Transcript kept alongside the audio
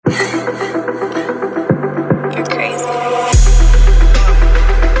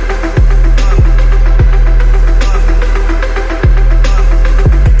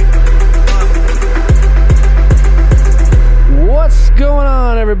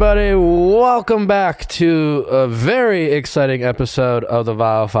everybody. Welcome back to a very exciting episode of the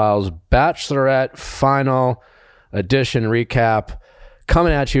Viall Files Bachelorette Final Edition recap,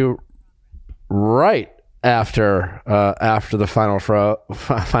 coming at you right after the final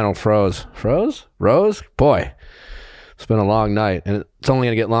Rose. Boy, it's been a long night, and it's only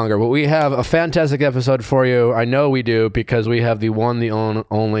going to get longer. But we have a fantastic episode for you. I know we do, because we have the one, the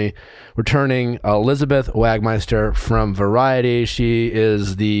only returning Elizabeth Wagmeister from Variety. She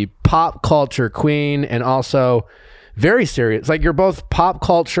is the pop culture queen and also very serious. Like, you're both pop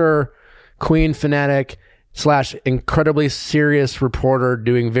culture queen fanatic / incredibly serious reporter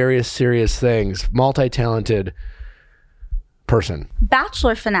doing various serious things. Multi-talented person.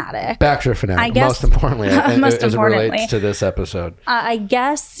 Bachelor fanatic. I guess, most importantly, as it relates to this episode. I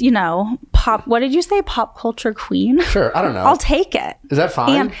guess, what did you say? Pop culture queen? Sure, I don't know. I'll take it. Is that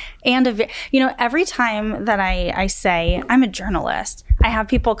fine? And every time that I say I'm a journalist, I have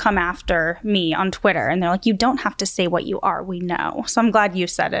people come after me on Twitter, and they're like, you don't have to say what you are. We know. So I'm glad you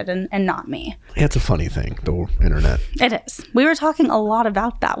said it and not me. Yeah, it's a funny thing, the internet. It is. We were talking a lot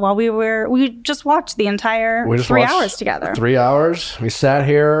about that while we just watched the entire 3 hours together. 3 hours. We sat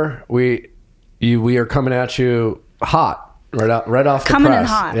here. We are coming at you hot. Right off the press. Coming in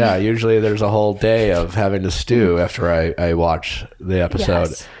hot. Yeah, usually there's a whole day of having to stew after I watch the episode.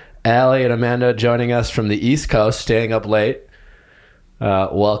 Yes. Allie and Amanda joining us from the East Coast, staying up late.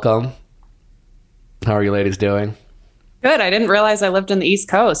 Welcome. How are you ladies doing? Good. I didn't realize I lived in the East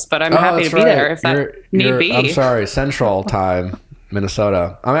Coast, but I'm happy to be there if that need be. I'm sorry, Central Time,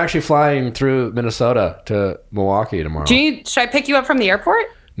 Minnesota. I'm actually flying through Minnesota to Milwaukee tomorrow. Should I pick you up from the airport?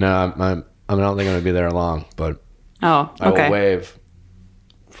 No, I don't think I'm going to be there long, but I will wave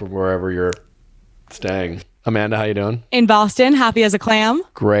from wherever you're staying. Amanda, how you doing? In Boston, happy as a clam.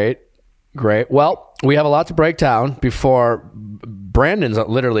 Great. Well, we have a lot to break down before Brandon's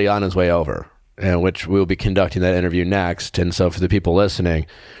literally on his way over, which we'll be conducting that interview next. And so for the people listening,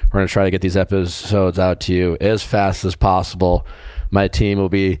 we're going to try to get these episodes out to you as fast as possible. My team will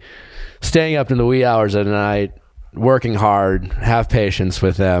be staying up in the wee hours of the night, working hard. Have patience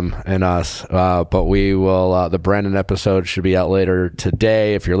with them and us. But we will, the Brandon episode should be out later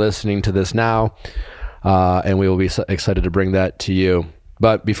today if you're listening to this now. And we will be excited to bring that to you.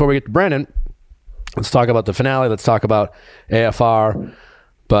 But before we get to Brandon, let's talk about the finale. Let's talk about AFR.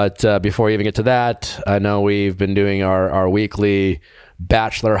 But before we even get to that, I know we've been doing our weekly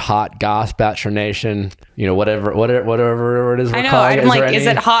Bachelor Hot Goss, Bachelor Nation, whatever it is. I know. I'm like, is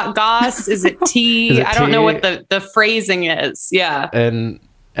it hot goss? Is it tea? I don't know what the phrasing is. Yeah. And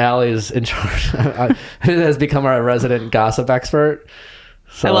Allie's in charge. Has become our resident gossip expert.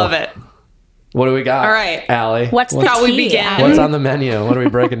 So, I love it. What do we got? All right. Allie. What's the how tea? we begin? What's on the menu? What are we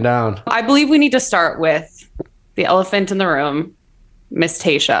breaking down? I believe we need to start with the elephant in the room, Miss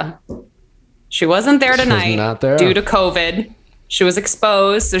Tayshia. She wasn't there tonight due to COVID. She was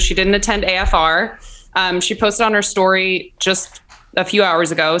exposed, so she didn't attend AFR. She posted on her story just a few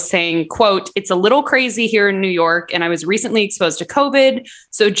hours ago saying, quote, "It's a little crazy here in New York, and I was recently exposed to COVID.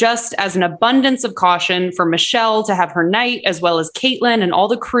 So just as an abundance of caution for Michelle to have her night, as well as Caitlin and all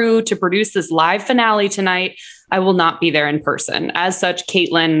the crew to produce this live finale tonight, I will not be there in person. As such,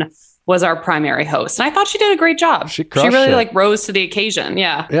 Caitlin was our primary host." And I thought she did a great job. She really rose to the occasion.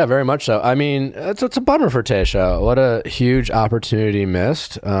 Yeah. Yeah, very much so. I mean, it's a bummer for Tayshia. What a huge opportunity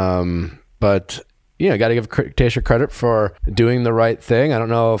missed. But got to give Tayshia credit for doing the right thing. I don't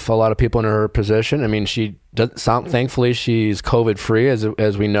know if a lot of people in her position, I mean, she doesn't sound, thankfully she's COVID free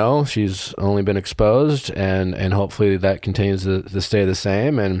as we know. She's only been exposed and hopefully that continues to stay the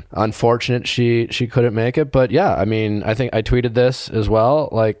same. And unfortunate she couldn't make it. But yeah, I mean, I think I tweeted this as well.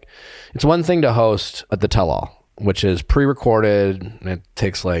 Like, it's one thing to host at the tell-all, which is pre-recorded. It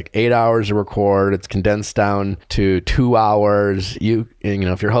takes like 8 hours to record. It's condensed down to 2 hours.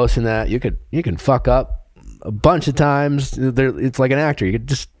 If you're hosting that, you can fuck up a bunch of times. It's like an actor. You could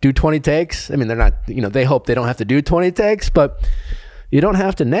just do 20 takes. I mean, they're not, they hope they don't have to do 20 takes, but you don't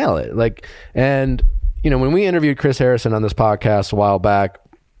have to nail it. When we interviewed Chris Harrison on this podcast a while back,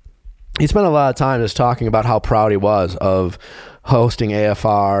 he spent a lot of time just talking about how proud he was of hosting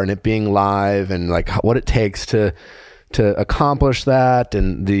AFR and it being live and like what it takes to accomplish that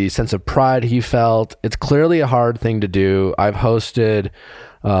and the sense of pride he felt. It's clearly a hard thing to do. I've hosted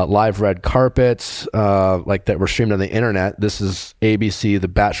live red carpets that were streamed on the internet. This is ABC, the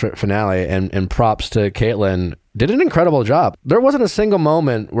Bachelorette finale, and props to Caitlin. Did an incredible job. There wasn't a single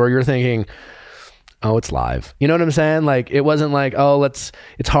moment where you're thinking, oh, it's live. You know what I'm saying? Like, it wasn't like, oh, it's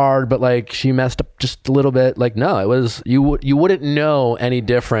hard, but like she messed up just a little bit. Like, no, it was, you wouldn't know any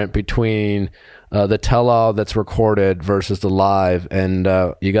different between the tell-all that's recorded versus the live. And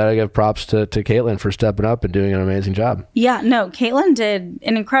you got to give props to Caitlin for stepping up and doing an amazing job. Yeah, no, Caitlin did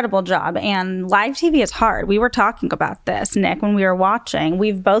an incredible job. And live TV is hard. We were talking about this, Nick, when we were watching.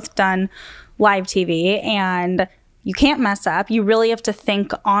 We've both done live TV, and you can't mess up. You really have to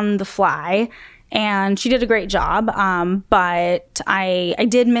think on the fly. And she did a great job. But I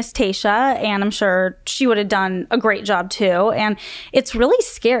did miss Tayshia, and I'm sure she would have done a great job too. And it's really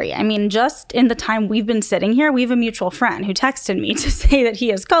scary. I mean, just in the time we've been sitting here, we have a mutual friend who texted me to say that he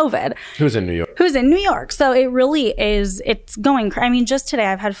has COVID. Who's in New York. So it really is, it's going, I mean, just today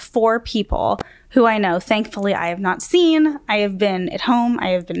I've had 4 people who I know, thankfully I have not seen. I have been at home.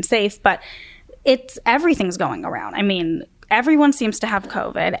 I have been safe, but everything's going around. I mean, everyone seems to have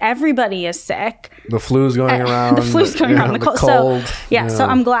COVID. Everybody is sick. The flu's going around. The flu's going around. The cold. So, so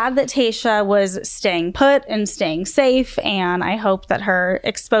I'm glad that Tayshia was staying put and staying safe. And I hope that her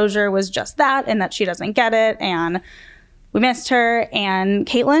exposure was just that and that she doesn't get it. And we missed her. And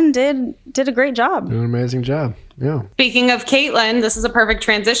Caitlin did a great job. Did an amazing job. Yeah. Speaking of Caitlin, this is a perfect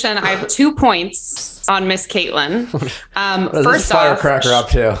transition. I have 2 points on Miss Caitlin. First off, firecracker up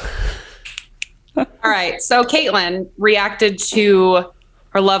too. All right. So Caitlin reacted to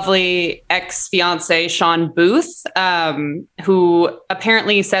her lovely ex-fiance, Sean Booth, who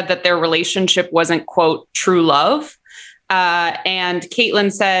apparently said that their relationship wasn't, quote, true love. And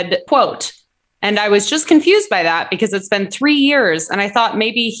Caitlin said, quote, "And I was just confused by that because it's been 3 years. And I thought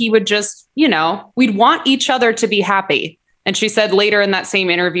maybe he would just, we'd want each other to be happy." And she said later in that same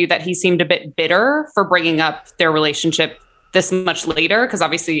interview that he seemed a bit bitter for bringing up their relationship this much later, because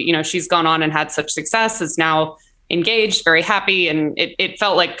obviously, she's gone on and had such success, is now engaged, very happy. And it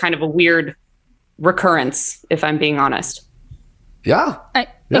felt like kind of a weird recurrence, if I'm being honest. Yeah.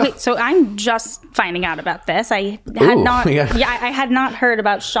 Okay, so I'm just finding out about this. I had not heard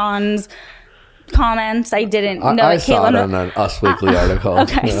about Sean's comments. I didn't know. I saw it in an Us Weekly article.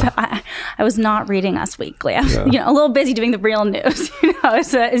 Okay, so I was not reading Us Weekly. I was, a little busy doing the real news.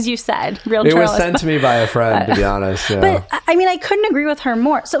 As you said, real. It was sent to me by a friend, to be honest. Yeah. But I mean, I couldn't agree with her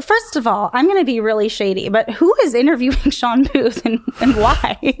more. So first of all, I'm going to be really shady, but who is interviewing Sean Booth and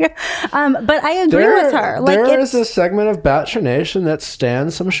why? But I agree with her. There is a segment of Bachelor Nation that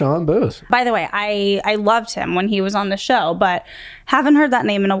stands some Sean Booth. By the way, I loved him when he was on the show, but haven't heard that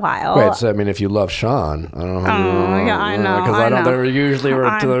name in a while. Wait, so I mean, if you love Sean, I don't know. I know. Because there usually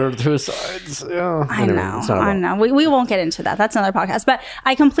were 2 sides. Yeah. I know. We won't get into that. That's another podcast. But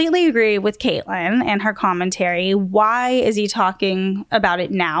I completely agree with Caitlin and her commentary. Why is he talking about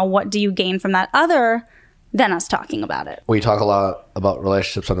it now? What do you gain from that other than us talking about it? We talk a lot about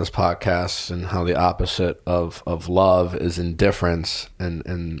relationships on this podcast and how the opposite of love is indifference.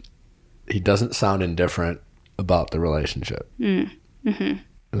 And he doesn't sound indifferent about the relationship. Mm-hmm.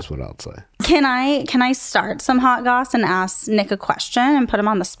 That's what I'll say. Can I start some hot goss and ask Nick a question and put him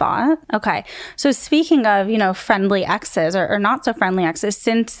on the spot? Okay. So speaking of, friendly exes or not so friendly exes,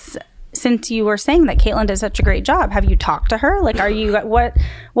 since you were saying that Caitlin did such a great job, have you talked to her? Like, are you,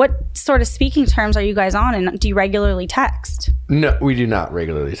 what sort of speaking terms are you guys on, and do you regularly text? No, we do not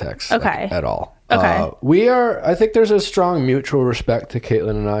regularly text. Okay. At all. Okay. I think there's a strong mutual respect that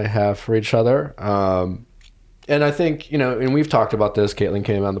Caitlin and I have for each other. And I think, and we've talked about this. Caitlin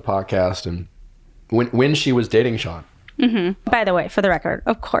came on the podcast and when she was dating Sean. Mm-hmm. By the way, for the record,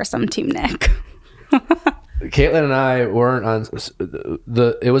 of course, I'm Team Nick. Caitlin and I weren't on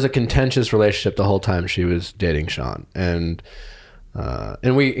it was a contentious relationship the whole time she was dating Sean. And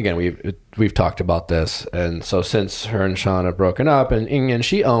we've talked about this. And so since her and Sean have broken up and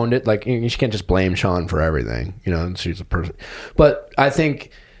she owned it, like, she can't just blame Sean for everything, she's a person. But I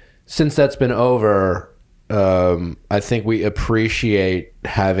think since that's been over, I think we appreciate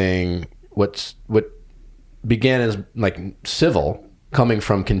having what began as like civil coming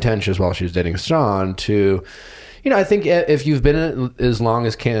from contentious while she was dating Sean to, I think if you've been in it as long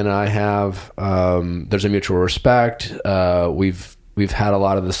as Ken and I have, there's a mutual respect. We've had a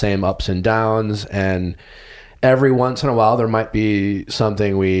lot of the same ups and downs, and every once in a while there might be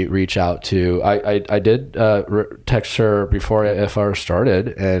something we reach out to. I did text her before FR started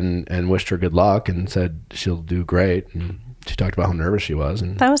and wished her good luck and said she'll do great. And she talked about how nervous she was,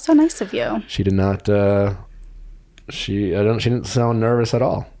 and that was so nice of you. She did not. She didn't sound nervous at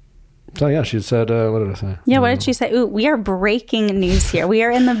all. So yeah, she said, what did I say? Yeah, what did she say? Ooh, we are breaking news here. We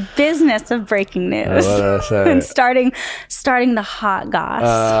are in the business of breaking news. What did I say? And starting the hot goss.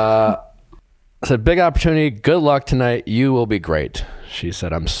 I said, big opportunity. Good luck tonight. You will be great. She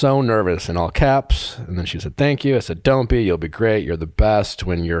said, I'm so nervous, in all caps. And then she said, thank you. I said, don't be. You'll be great. You're the best.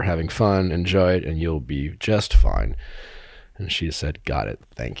 When you're having fun, enjoy it, and you'll be just fine. And she said, got it.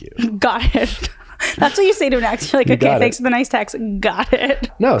 Thank you. Got it. That's what you say to an ex. You're like, okay, thanks for the nice text. Got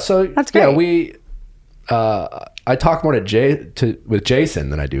it. No, so that's great. Yeah, I talk more with Jason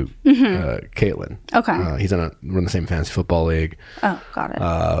than I do Caitlin. Okay. We're in the same fantasy football league. Oh, got it.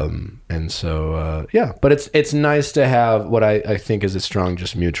 And so but it's nice to have what I think is a strong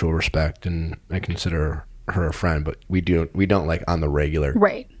just mutual respect, and I consider her a friend, but we don't like on the regular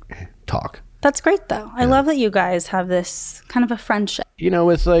talk. That's great though. I love that you guys have this kind of a friendship.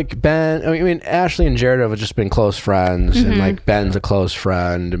 With like Ben, I mean Ashley and Jared have just been close friends, and like Ben's a close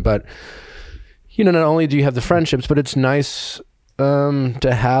friend, but not only do you have the friendships, but it's nice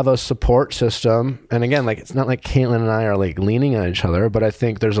to have a support system. And again, like it's not like Caitlin and I are like leaning on each other, but I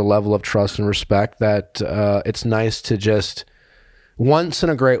think there's a level of trust and respect that it's nice to just once in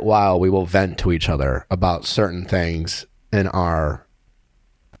a great while we will vent to each other about certain things in our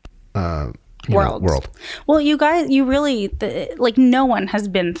world. Well, you guys, you really like no one has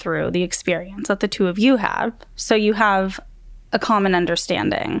been through the experience that the two of you have, so you have a common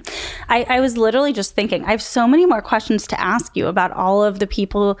understanding. I was literally just thinking, I have so many more questions to ask you about all of the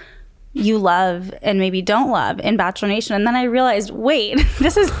people you love and maybe don't love in Bachelor Nation. And then I realized, wait,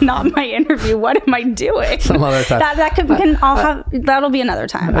 this is not my interview. What am I doing? Some other time. That'll be another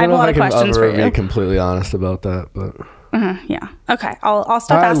time. I have a lot of questions for you. Be completely honest about that, but yeah. Okay. I'll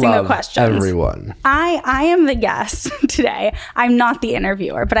stop asking the questions. Everyone. I am the guest today. I'm not the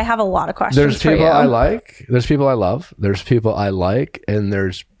interviewer, but I have a lot of questions for you. There's people I like. There's people I love. There's people I like, and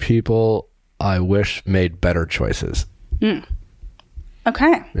there's people I wish made better choices.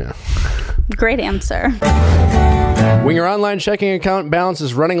 Okay. Yeah. Great answer. When your online checking account balance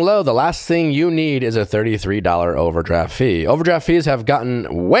is running low, the last thing you need is a $33 overdraft fee. Overdraft fees have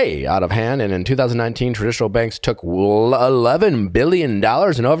gotten way out of hand, and in 2019, traditional banks took $11 billion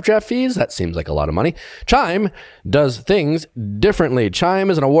in overdraft fees. That seems like a lot of money. Chime does things differently. Chime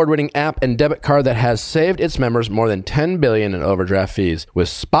is an award-winning app and debit card that has saved its members more than $10 billion in overdraft fees with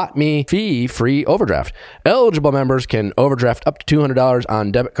SpotMe fee-free overdraft. Eligible members can overdraft up to $200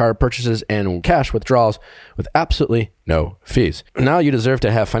 on debit card purchases and cash withdrawals with absolutely no fees. Now you deserve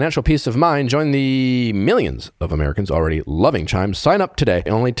to have financial peace of mind. Join the millions of Americans already loving Chime. Sign up today.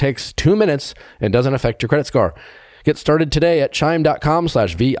 It only takes 2 minutes and doesn't affect your credit score. Get started today at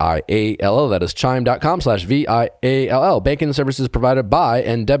chime.com/VIALL. That is chime.com/VIALL. Banking services provided by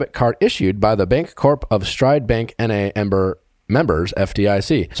and debit card issued by the Bank Corp of Stride Bank N.A. Members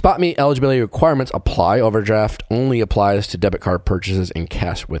FDIC. SpotMe eligibility requirements apply. Overdraft only applies to debit card purchases and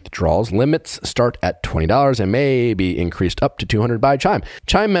cash withdrawals. Limits start at $20 and may be increased up to $200 by Chime.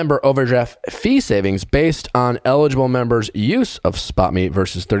 Chime member overdraft fee savings based on eligible members' use of SpotMe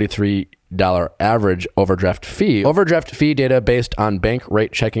versus $33 average overdraft fee. Overdraft fee data based on bank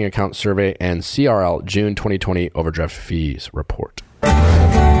rate checking account survey and CRL June 2020 overdraft fees report.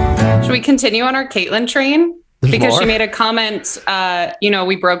 Should we continue on our Caitlin train? Because she made a comment,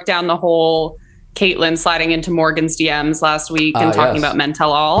 we broke down the whole Caitlin sliding into Morgan's DMs last week and talking about men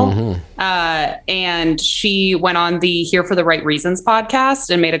tell all. And she went on the Here for the Right Reasons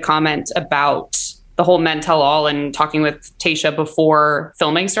podcast and made a comment about the whole men tell all and talking with Tayshia before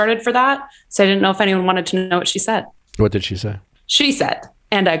filming started for that. So I didn't know if anyone wanted to know what she said. What did she say? She said,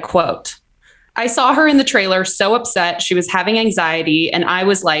 and I quote, "I saw her in the trailer so upset. She was having anxiety. And I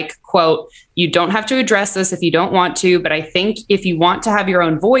was like, quote, you don't have to address this if you don't want to. But I think if you want to have your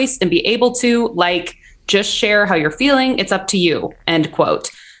own voice and be able to, just share how you're feeling, it's up to you," end quote.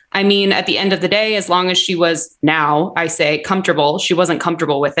 I mean, at the end of the day, as long as she was now, I say, comfortable, she wasn't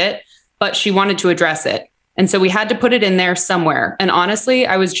comfortable with it, but she wanted to address it. And so we had to put it in there somewhere. And honestly,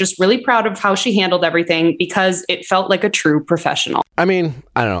 I was just really proud of how she handled everything because it felt like a true professional. I mean,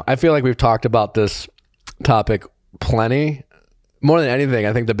 I don't know. I feel like we've talked about this topic plenty. More than anything,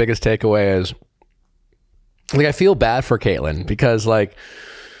 I think the biggest takeaway is, I feel bad for Caitlin because,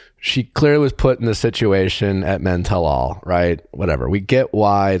 she clearly was put in the situation at Men Tell All, right? Whatever. We get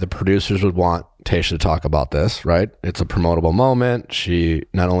why the producers would want Tayshia to talk about this, right? It's a promotable moment. She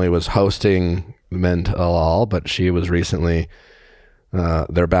not only was hosting Men Tell All, but she was recently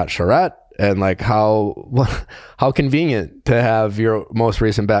their Bachelorette, and how convenient to have your most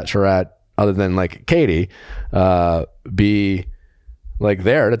recent Bachelorette, other than Katie, be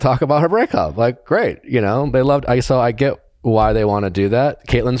there to talk about her breakup. Great, they loved. I get why they want to do that.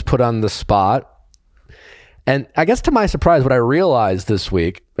 Caitlin's put on the spot, and I guess to my surprise, what I realized this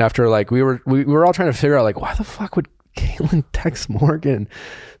week after we were all trying to figure out why the fuck would Caitlin text Morgan?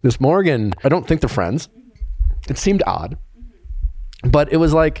 This Morgan, I don't think they're friends. It seemed odd, but it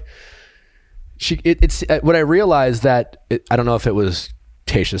was it's what I realized that I don't know if it was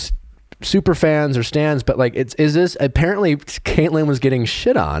Tayshia's super fans or stans, but like, is this apparently Caitlyn was getting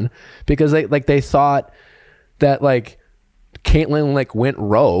shit on because they thought that like Caitlyn like went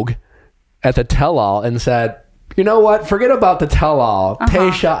rogue at the tell-all and said, you know what? Forget about the tell-all.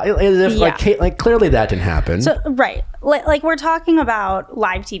 Tayshia, as if like clearly that didn't happen. So right, like we're talking about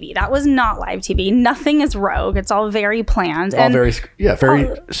live TV. That was not live TV. Nothing is rogue. It's all very planned. All very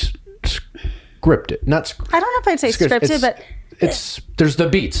scripted. Not. I don't know if I'd say scripted, but there's the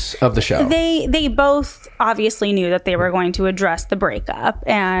beats of the show. They both obviously knew that they were going to address the breakup,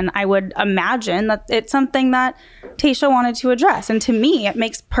 and I would imagine that it's something that Tayshia wanted to address. And to me, it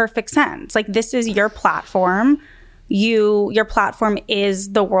makes perfect sense. Like, this is your platform. Your platform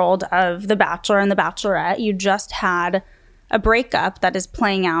is the world of The Bachelor and The Bachelorette. You just had a breakup that is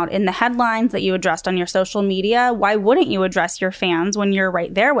playing out in the headlines that you addressed on your social media. Why wouldn't you address your fans when you're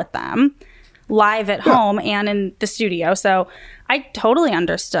right there with them, live at home and in the studio? So I totally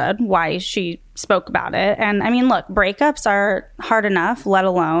understood why she spoke about it. And I mean, look, breakups are hard enough, let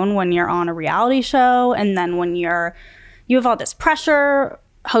alone when you're on a reality show and then when you have all this pressure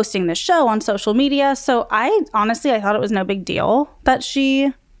hosting the show on social media. So I thought it was no big deal that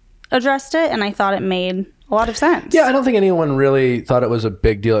she addressed it, and I thought it made a lot of sense. Yeah, I don't think anyone really thought it was a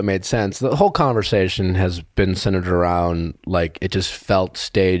big deal. It made sense. The whole conversation has been centered around, like, it just felt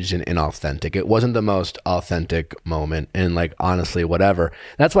staged and inauthentic. It wasn't the most authentic moment, and like, honestly, whatever.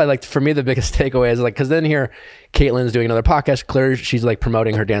 That's why, like, for me, the biggest takeaway is like, because then here Caitlyn's doing another podcast. Clearly, she's like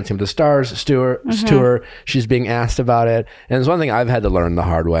promoting her Dancing with the Stars tour. She's being asked about it, and it's one thing I've had to learn the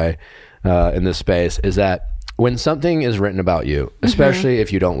hard way in this space is that when something is written about you, especially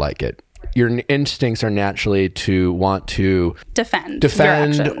if you don't like it, your instincts are naturally to want to defend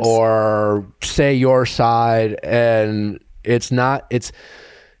or say your side, and it's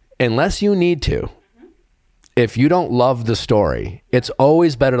unless you need to. If you don't love the story, it's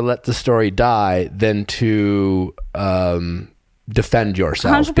always better to let the story die than to defend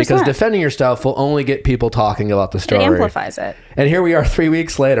yourself. 100%. Because defending yourself will only get people talking about the story. It amplifies it. And here we are 3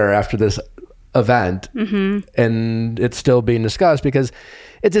 weeks later after this event, and it's still being discussed because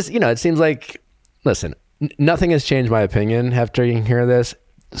it just, it seems like, listen, nothing has changed my opinion after you hear this.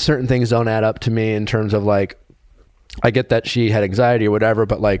 Certain things don't add up to me in terms of like, I get that she had anxiety or whatever,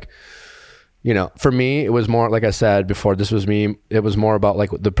 but like, for me, it was more, like I said before, it was more about like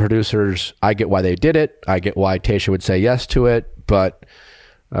the producers. I get why they did it. I get why Tayshia would say yes to it, but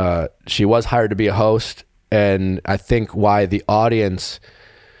she was hired to be a host. And I think why the audience,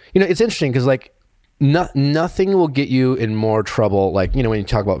 it's interesting because like, nothing will get you in more trouble. Like, when you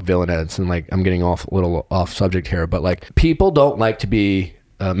talk about villainettes, and like, I'm getting a little off subject here, but like, people don't like to be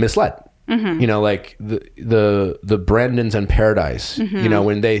misled. Like the Brandons and Paradise,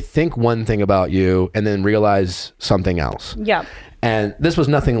 when they think one thing about you and then realize something else. Yeah. And this was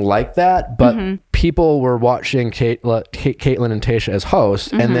nothing like that, but people were watching Caitlyn and Tayshia as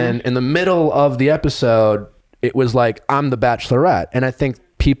hosts. And then in the middle of the episode, it was like, I'm the Bachelorette. And I think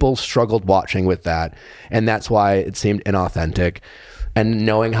people struggled watching with that, and that's why it seemed inauthentic. And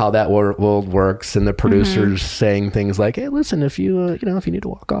knowing how that world works, and the producers saying things like, "Hey, listen, if you if you need to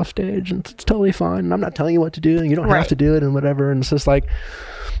walk off stage, and it's totally fine. And I'm not telling you what to do, and you don't have to do it, and whatever." And it's just like,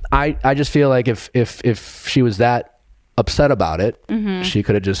 I just feel like if she was that upset about it, she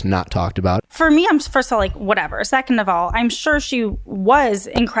could have just not talked about it. For me, I'm first of all like, whatever. Second of all, I'm sure she was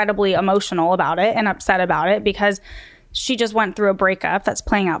incredibly emotional about it and upset about it because she just went through a breakup that's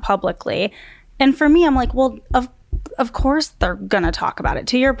playing out publicly. And for me, I'm like, well, of course they're going to talk about it.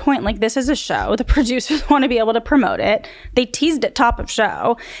 To your point, like, this is a show. The producers want to be able to promote it. They teased it top of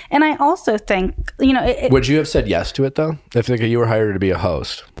show. And I also think, would you have said yes to it, though? If you were hired to be a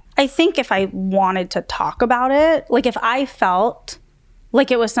host? I think if I wanted to talk about it, like if I felt like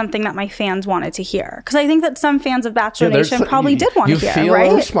it was something that my fans wanted to hear. Because I think that some fans of Bachelor Nation probably did want to hear, right? You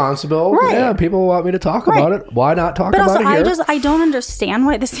feel responsible. Right. Yeah, people want me to talk about it. Why not talk about it here? I don't understand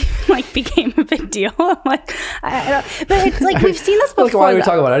why this even like became a big deal. Like, but it's like, we've seen this before. Like, why do we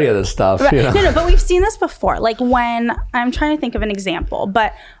talk about any of this stuff? Right. No, but we've seen this before. Like, when, I'm trying to think of an example,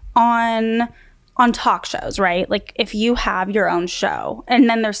 but on talk shows, right? Like, if you have your own show and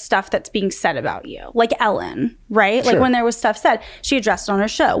then there's stuff that's being said about you, like Ellen, right? Sure. Like, when there was stuff said, she addressed it on her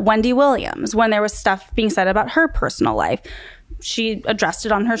show. Wendy Williams, when there was stuff being said about her personal life, she addressed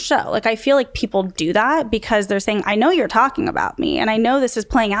it on her show. Like, I feel like people do that because they're saying, I know you're talking about me and I know this is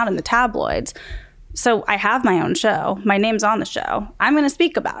playing out in the tabloids. So I have my own show. My name's on the show. I'm going to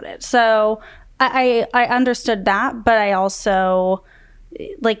speak about it. So I understood that, but I also,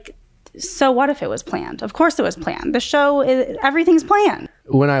 like, So what if it was planned? Of course it was planned. The show, everything's planned.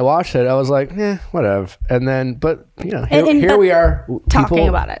 When I watched it, I was like, whatever. And then, but here we are talking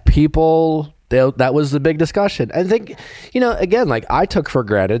about it. That was the big discussion. I think, again, like I took for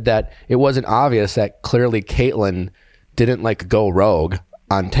granted that it wasn't obvious that clearly Caitlyn didn't like go rogue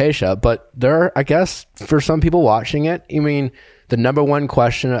on Tayshia, but I guess for some people watching it, I mean, the number one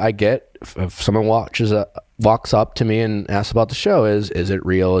question I get if someone walks up to me and asks about the show is it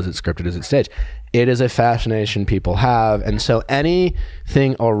real? Is it scripted? Is it staged? It is a fascination people have. And so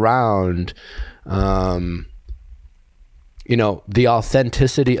anything around, the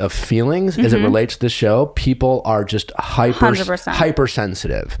authenticity of feelings as it relates to the show, people are just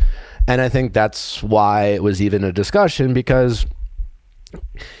hypersensitive. And I think that's why it was even a discussion, because,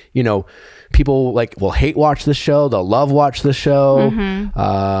 people will hate watch the show. They'll love watch the show.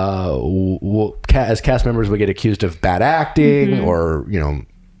 As cast members, we get accused of bad acting or,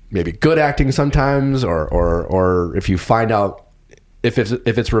 maybe good acting sometimes, or if you find out if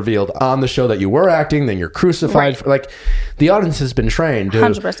it's revealed on the show that you were acting, then you're crucified. Right. The audience has been trained to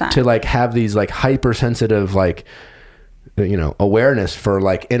 100%. Have these hypersensitive awareness for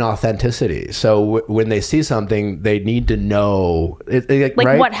inauthenticity. So when they see something, they need to know right?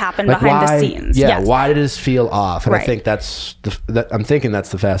 What happened behind the scenes. Yeah. Why did this feel off? And I think I'm thinking that's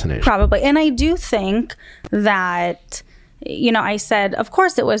the fascination. Probably. And I do think that, I said, of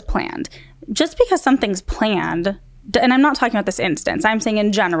course it was planned. Just because something's planned, and I'm not talking about this instance, I'm saying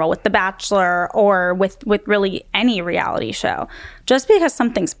in general with The Bachelor or with really any reality show, just because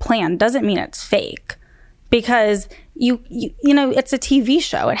something's planned doesn't mean it's fake. Because it's a TV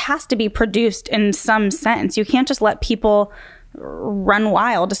show. It has to be produced in some sense. You can't just let people run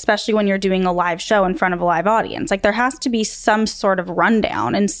wild, especially when you're doing a live show in front of a live audience. There has to be some sort of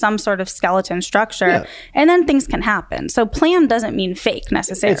rundown and some sort of skeleton structure, and then things can happen. So planned doesn't mean fake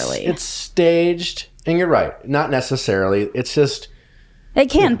necessarily. It's staged, and you're right. Not necessarily. It's just... It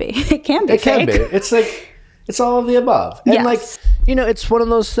can be. It can be. It can be. It's it's all of the above. And yes. It's one of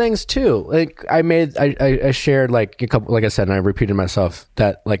those things too. I shared a couple, like I said, and I repeated myself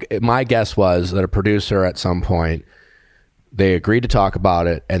that my guess was that a producer at some point, they agreed to talk about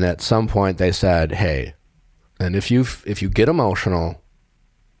it. And at some point they said, hey, and if you get emotional,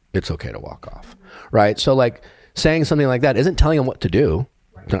 it's okay to walk off. Right. So saying something like that isn't telling them what to do.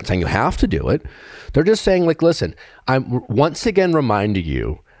 They're not saying you have to do it. They're just saying listen, I'm once again reminding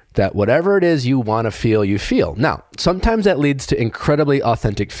you that whatever it is you want to feel, you feel. Now, sometimes that leads to incredibly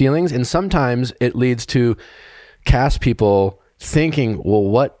authentic feelings, and sometimes it leads to cast people thinking,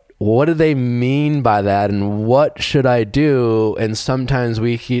 well, what do they mean by that, and what should I do? And sometimes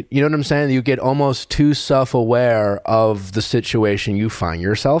you know what I'm saying? You get almost too self-aware of the situation you find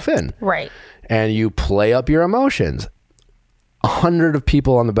yourself in. Right. And you play up your emotions. 100 of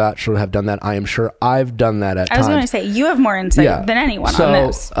people on The Bachelor have done that. I am sure I've done that at times. I was going to say, you have more insight than anyone on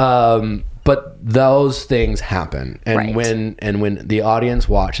this. But those things happen. And when the audience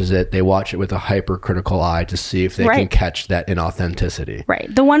watches it, they watch it with a hypercritical eye to see if they can catch that inauthenticity.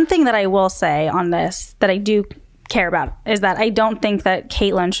 Right. The one thing that I will say on this that I do care about is that I don't think that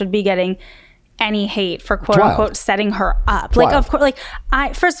Caitlyn should be getting any hate for quote unquote setting her up. Of course,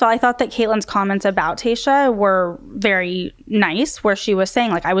 first of all, I thought that Caitlyn's comments about Tayshia were very nice, where she was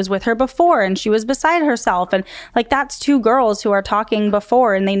saying I was with her before and she was beside herself, and that's two girls who are talking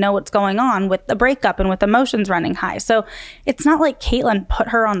before and they know what's going on with the breakup and with emotions running high. So it's not like Caitlyn put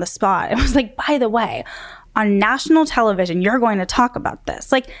her on the spot. It was by the way, on national television, you're going to talk about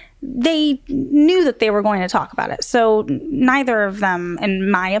this. They knew that they were going to talk about it. So neither of them, in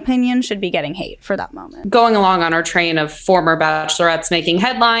my opinion, should be getting hate for that moment. Going along on our train of former bachelorettes making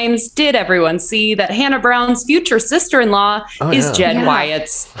headlines, did everyone see that Hannah Brown's future sister-in-law is Jed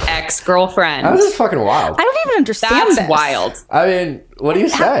Wyatt's ex-girlfriend? That was just fucking wild. I don't even understand That's this. wild. I mean, what do you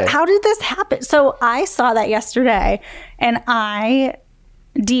say? How did this happen? So I saw that yesterday, and I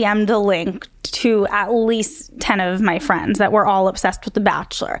DM'd a link to at least 10 of my friends that were all obsessed with The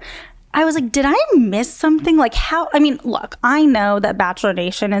Bachelor. I was like, did I miss something? How? I mean, look, I know that Bachelor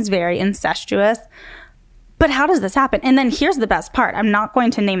Nation is very incestuous, but how does this happen? And then here's the best part. I'm not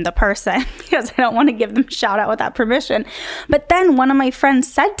going to name the person because I don't want to give them a shout out without permission. But then one of my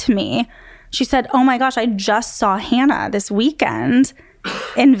friends said to me, she said, oh my gosh, I just saw Hannah this weekend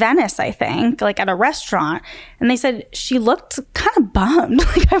in Venice, I think, at a restaurant. And they said she looked kind of bummed.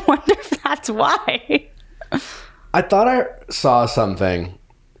 I wonder if that's why. I thought I saw something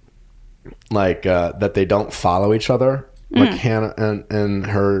that they don't follow each other. Hannah and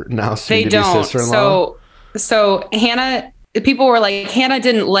her now soon-to-be sister-in-law. So Hannah people were like, Hannah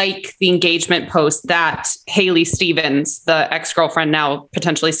didn't like the engagement post that Haley Stevens, the ex-girlfriend, now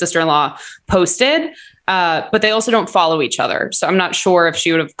potentially sister-in-law, posted. But they also don't follow each other. So I'm not sure if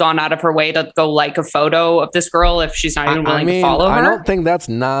she would have gone out of her way to go like a photo of this girl if she's not even willing to follow her. I don't think that's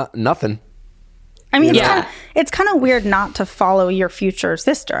nothing. I mean, it's kind of weird not to follow your future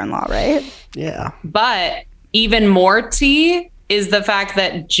sister-in-law, right? Yeah. But even more tea is the fact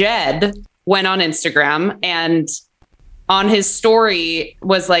that Jed went on Instagram and on his story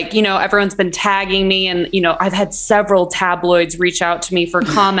was like, everyone's been tagging me and, I've had several tabloids reach out to me for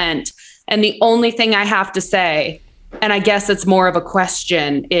comment. And the only thing I have to say, and I guess it's more of a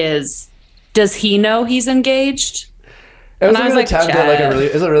question, is, does he know he's engaged? It was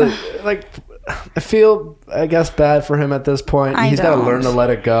I feel, I guess, bad for him at this point. He's got to learn to let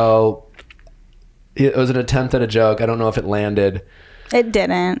it go. It was an attempt at a joke. I don't know if it landed. It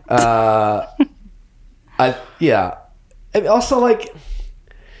didn't. Also, like,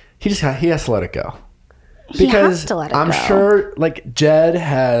 he has to let it go. Because I'm sure, like, Jed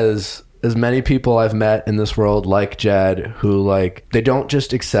has as many people I've met in this world like Jed who, like, they don't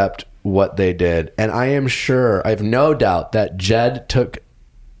just accept what they did. And I am sure, I have no doubt that Jed took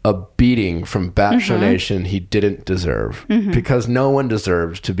a beating from Bachelor Nation he didn't deserve. Because no one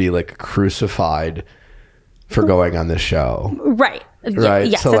deserves to be, like, crucified for going on this show. Right.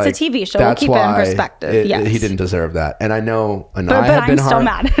 Yes, so, it's a TV show. We'll keep it in perspective. Yes. He didn't deserve that. And I know, but I'm still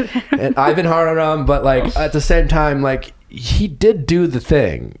mad. And I've been hard on him, but, like, at the same time, like, he did do the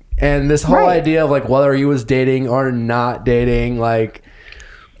thing. And this whole idea of, like, whether he was dating or not dating, like,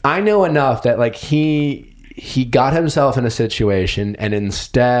 I know enough that, like, he got himself in a situation, and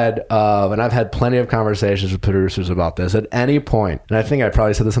instead of, and I've had plenty of conversations with producers about this, at any point, and I think I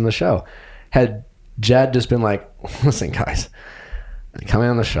probably said this on the show, had Jed just been like, listen, guys, coming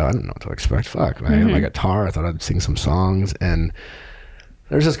on the show, I didn't know what to expect. Fuck, I had my guitar, I thought I'd sing some songs, and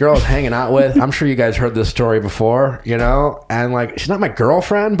there's this girl I was hanging out with. I'm sure you guys heard this story before, and, like, she's not my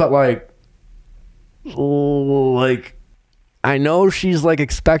girlfriend, but, like, I know she's, like,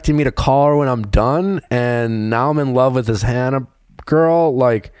 expecting me to call her when I'm done, and now I'm in love with this Hannah girl.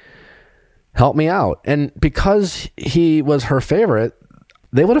 Like, help me out. And because he was her favorite,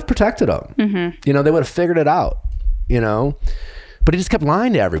 they would have protected him. They would have figured it out, But he just kept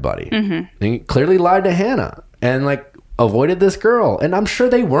lying to everybody. And he clearly lied to Hannah and, like, avoided this girl. And I'm sure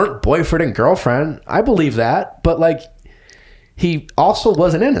they weren't boyfriend and girlfriend. I believe that. But, like, he also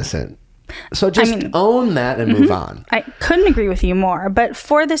wasn't innocent. So just own that and move on. I couldn't agree with you more. But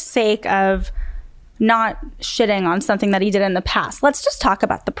for the sake of not shitting on something that he did in the past, let's just talk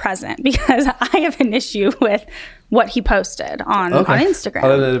about the present, because I have an issue with what he posted on Instagram.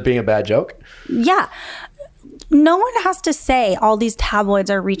 Other than it being a bad joke? Yeah. No one has to say all these tabloids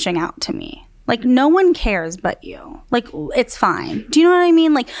are reaching out to me. Like, no one cares but you. Like, it's fine. Do you know what I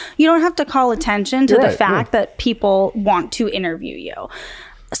mean? Like, you don't have to call attention to the fact that people want to interview you.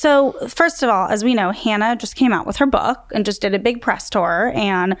 So, first of all, as we know, Hannah just came out with her book and just did a big press tour,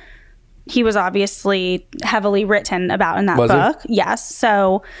 and he was obviously heavily written about in that book. Yes.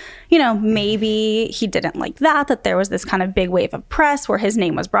 So, maybe he didn't like that there was this kind of big wave of press where his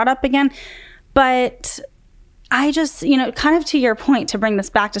name was brought up again. But I just, kind of to your point, to bring this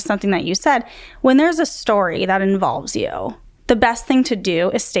back to something that you said, when there's a story that involves you, the best thing to do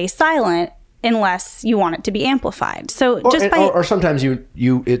is stay silent unless you want it to be amplified. So or sometimes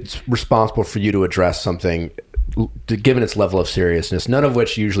it's responsible for you to address something given its level of seriousness, none of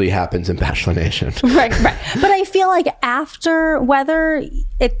which usually happens in Bachelor Nation. Right. But I feel like after, whether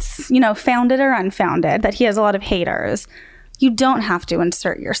it's, founded or unfounded, that he has a lot of haters, you don't have to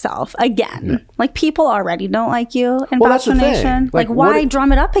insert yourself again. Yeah. Like, people already don't like you in Bachelor Nation. Like why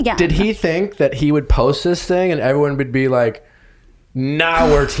drum it up again? Did he think that he would post this thing and everyone would be like, nah,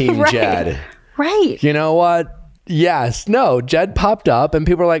 we're team Jed. Right. You know what? Yes. No, Jed popped up and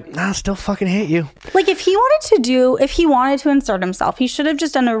people are like, nah, I still fucking hate you. Like, if he wanted to insert himself, he should have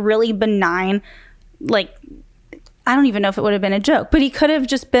just done a really benign, like, I don't even know if it would have been a joke, but he could have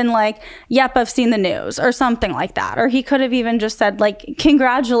just been like, yep, I've seen the news, or something like that. Or he could have even just said, like,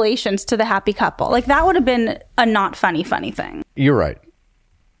 congratulations to the happy couple. Like, that would have been a not funny thing. You're right.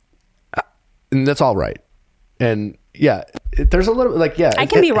 And that's all right. And yeah, there's a little, like, yeah. I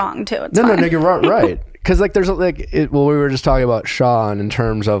can be wrong too. It's no, you're right. Because, like, there's we were just talking about Sean in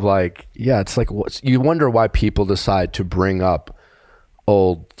terms of, like, yeah, it's like, you wonder why people decide to bring up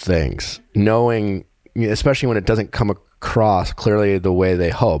old things, knowing, especially when it doesn't come across clearly the way they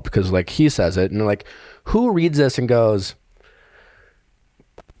hope. Because, like, he says it, and, like, who reads this and goes,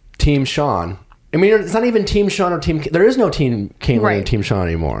 Team Sean, I mean, it's not even Team Sean or Team... There is no Team Caitlyn and Team Sean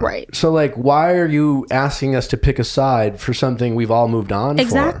anymore. Right. So, like, why are you asking us to pick a side for something we've all moved on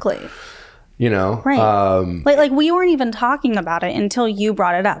Exactly. for? You know? Right. Like, we weren't even talking about it until you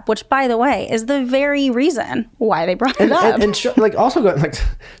brought it up, which, by the way, is the very reason why they brought it up. And also, like,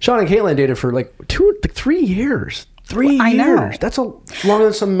 Sean and Caitlyn dated for, like, 3 years. 3 years. I know. That's longer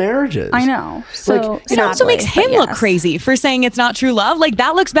than some marriages. I know. So it also makes him look crazy for saying it's not true love. Like,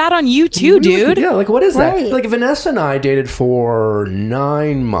 that looks bad on you too, dude. Yeah, like, what is that? Like, Vanessa and I dated for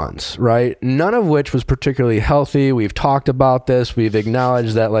 9 months, right? None of which was particularly healthy. We've talked about this. We've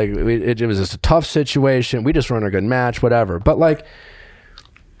acknowledged that, like, it was just a tough situation. We just weren't a good match, whatever. But, like,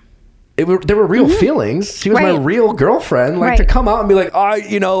 there were real feelings. She was my real girlfriend. Like, to come out and be like,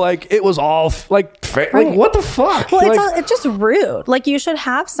 like, it was all like what the fuck? Well, it's just rude. Like, you should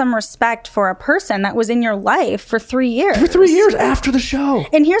have some respect for a person that was in your life for 3 years. For 3 years after the show.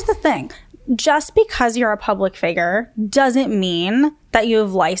 And here's the thing. Just because you're a public figure doesn't mean that you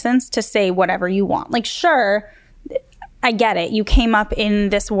have license to say whatever you want. Like, sure, I get it. You came up in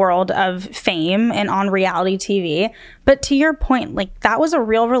this world of fame and on reality TV. But to your point, like, that was a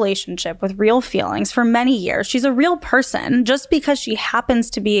real relationship with real feelings for many years. She's a real person. Just because she happens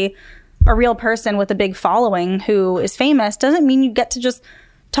to be a real person with a big following who is famous doesn't mean you get to just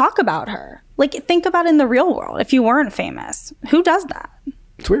talk about her. Like, think about it in the real world. If you weren't famous, who does that?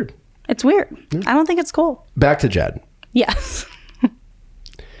 It's weird. It's weird. Yeah. I don't think it's cool. Back to Jed. Yes.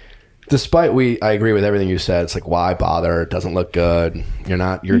 Despite I agree with everything you said. It's like, why bother? It doesn't look good. You're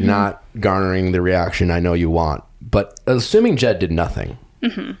not garnering the reaction I know you want. But assuming Jed did nothing.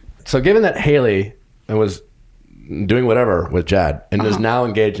 Mm-hmm. So given that Haley was doing whatever with Jed and is now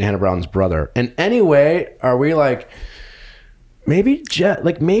engaged in Hannah Brown's brother, in any way are we like, maybe Jed,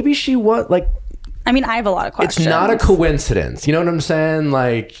 like, maybe she was like, I mean, I have a lot of questions. It's not a coincidence. You know what I'm saying?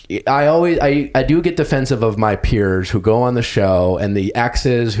 Like, I do get defensive of my peers who go on the show and the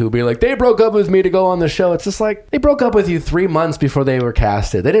exes who be like, they broke up with me to go on the show. It's just like, they broke up with you 3 months before they were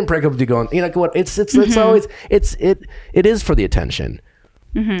casted. They didn't break up with you going, you know, like, what? It's always, it is for the attention.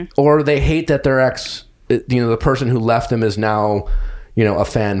 Mm-hmm. Or they hate that their ex, you know, the person who left them is now, you know, a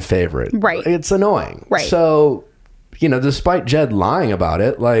fan favorite. Right. It's annoying. Right. So, you know, despite Jed lying about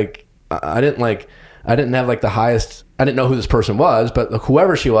it, like, I didn't have like the highest, I didn't know who this person was, but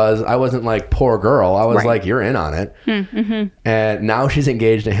whoever she was, I wasn't like, poor girl. I was like, you're in on it. Mm-hmm. And now she's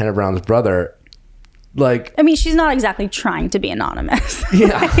engaged to Hannah Brown's brother. Like, I mean, she's not exactly trying to be anonymous.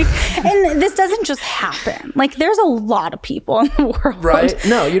 Yeah. And this doesn't just happen. Like, there's a lot of people in the world. Right.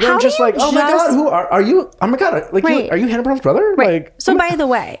 No, you don't just like, oh my God, who are you? Oh my God. Like, are you Hannah Brown's brother? Right. Like, so by the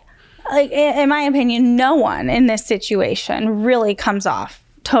way, like, in my opinion, no one in this situation really comes off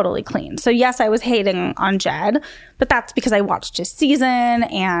totally clean. So yes, I was hating on Jed, but that's because I watched his season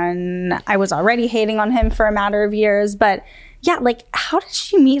and I was already hating on him for a matter of years. But yeah, like, how did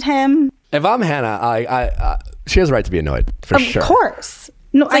she meet him? If I'm Hannah, I she has a right to be annoyed, for sure. Of course.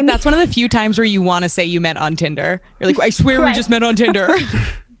 No, I mean, that's one of the few times where you want to say you met on Tinder. You're like, I swear we just met on Tinder.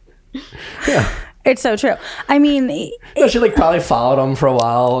 Yeah. It's so true. I mean, she like probably followed him for a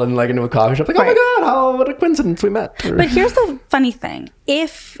while and like into a coffee shop. Like, oh my God, what a coincidence we met. But here's the funny thing.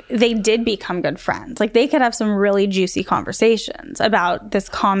 If they did become good friends, like, they could have some really juicy conversations about this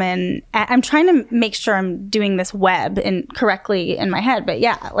common, I'm trying to make sure I'm doing this web correctly in my head. But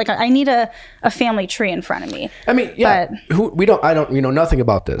yeah, like, I need a family tree in front of me. I mean, yeah, but we know nothing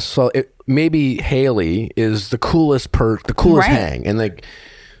about this. So maybe Haley is the coolest hang, and like,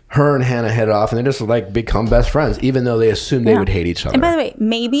 her and Hannah hit off and they just like become best friends, even though they assumed they would hate each other. And by the way,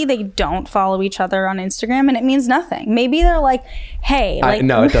 maybe they don't follow each other on Instagram and it means nothing. Maybe they're like, hey, like,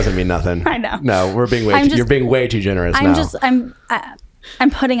 no, it doesn't mean nothing. I know. No, you're being way too generous I'm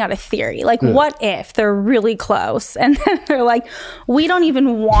putting out a theory. Like, what if they're really close and then they're like, we don't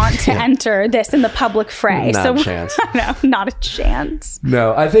even want to enter this in the public fray. Not a chance. No, not a chance.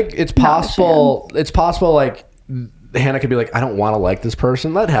 No, I think it's possible. It's possible, like, Hannah could be like, I don't want to like this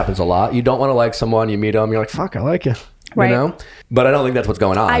person. That happens a lot. You don't want to like someone, you meet them, you're like, fuck, I like you. Right. You know? But I don't think that's what's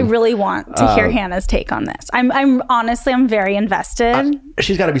going on. I really want to hear Hannah's take on this. I'm honestly, I'm very invested.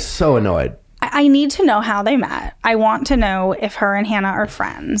 She's got to be so annoyed. I need to know how they met. I want to know if her and Hannah are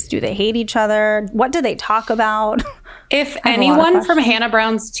friends. Do they hate each other? What do they talk about? If anyone from Hannah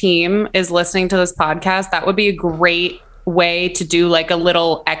Brown's team is listening to this podcast, that would be a great way to do like a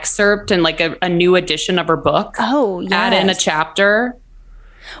little excerpt and like a new edition of her book. Oh, yes. Add in a chapter.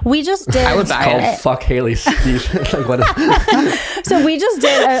 We just did. I would buy it. Fuck Haley Steve. Like, what so we just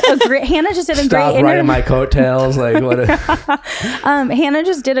did a great. Hannah just did a great interview. Stop writing my coattails. Like, what? Hannah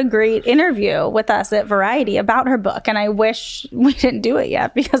just did a great interview with us at Variety about her book, and I wish we didn't do it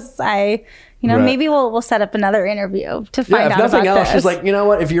yet because I You know, maybe we'll set up another interview to find out about this. If nothing else, she's like, you know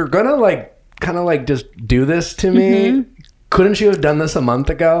what? If you're gonna like kind of like just do this to me, couldn't you have done this a month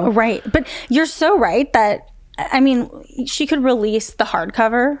ago? Right. But you're so right that, I mean, she could release the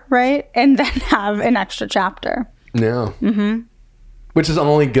hardcover, right? And then have an extra chapter. Yeah. Which is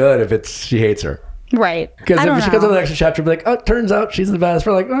only good if she hates her. Right. Because if she comes with an extra chapter, be like, oh, it turns out she's the best.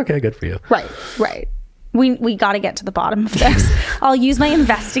 We're like, okay, good for you. Right. We got to get to the bottom of this. I'll use my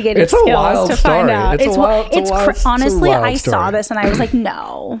investigative skills to find out. Honestly, I saw this and I was like,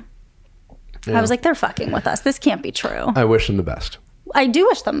 no. Yeah. I was like, they're fucking with us. This can't be true. I wish them the best. I do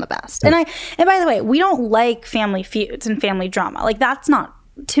wish them the best. Yeah. And by the way, we don't like family feuds and family drama. Like,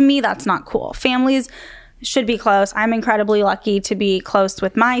 to me, that's not cool. Families should be close. I'm incredibly lucky to be close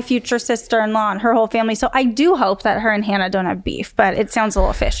with my future sister-in-law and her whole family. So I do hope that her and Hannah don't have beef, but it sounds a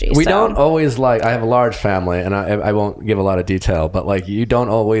little fishy. We don't always I have a large family, and I won't give a lot of detail, but like, you don't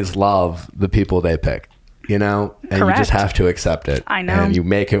always love the people they pick. You know, and Correct. You just have to accept it. I know. And you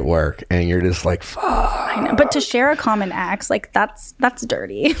make it work, and you're just like, fuck. I know. But to share a common ex, like, that's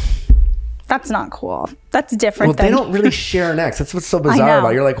dirty. That's not cool. That's different. Well, they don't really share an ex. That's what's so bizarre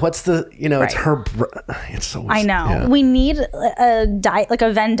about it. You're like, what's the, it's her. It's so. I know. Yeah. We need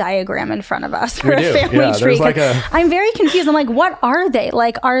a Venn diagram in front of us for a family tree. I'm very confused. I'm like, what are they?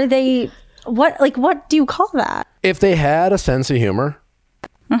 Like, are they what do you call that? If they had a sense of humor.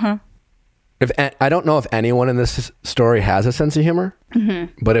 I don't know if anyone in this story has a sense of humor,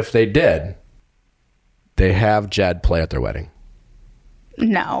 but if they did, they have Jed play at their wedding.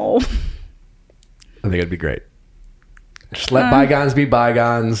 No. I think it'd be great. Just let bygones be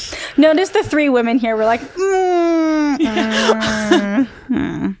bygones. Notice the three women here were like, I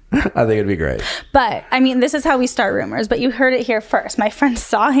think it'd be great. But, I mean, this is how we start rumors, but you heard it here first. My friend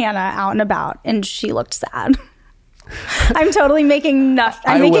saw Hannah out and about, and she looked sad. I'm totally making nothing.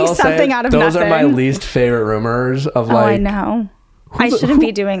 I'm making something out of nothing. Those are my least favorite rumors of I know. I shouldn't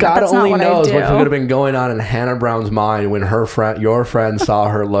be doing that. That's not what I do. God only knows what could have been going on in Hannah Brown's mind when your friend saw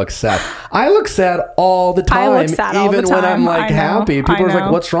her look sad. I look sad all the time. I look sad all the time. When I'm like happy. People are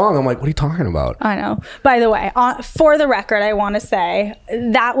like, what's wrong? I'm like, what are you talking about? I know. By the way, for the record, I want to say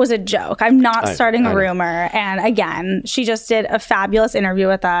that was a joke. I'm not starting a rumor. And again, she just did a fabulous interview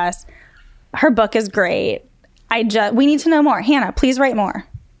with us. Her book is great. We need to know more. Hannah, please write more.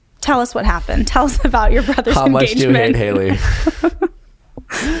 Tell us what happened. Tell us about your brother's engagement. How much do you hate Haley?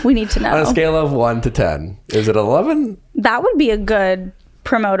 We need to know. On a scale of 1 to 10, is it 11? That would be a good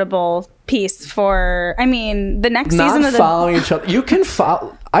promotable piece for, the next season of the... Not following each other. You can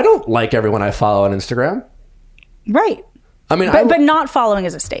follow... I don't like everyone I follow on Instagram. Right. But not following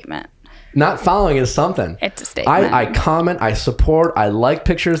is a statement. Not following is something. It's a statement. I comment, I support, I like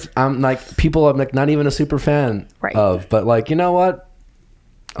pictures. I'm like, people I'm like not even a super fan of. But like, you know what?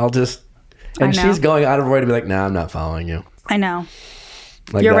 I'll just... And she's going out of her way to be like, nah, I'm not following you. I know.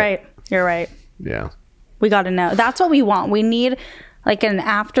 Like You're right. Yeah. We got to know. That's what we want. We need like an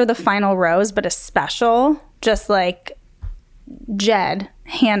after the final rose, but a special, just like Jed,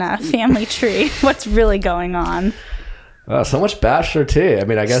 Hannah, family tree. What's really going on? So much Bachelor tea.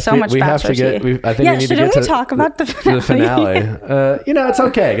 I guess so we have to get. I think we need to get to talk about the finale. It's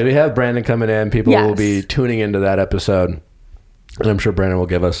okay because we have Brandon coming in. People will be tuning into that episode, and I'm sure Brandon will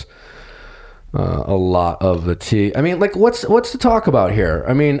give us a lot of the tea. What's to talk about here?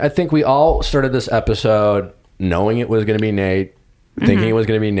 I think we all started this episode knowing it was going to be Nate, thinking it was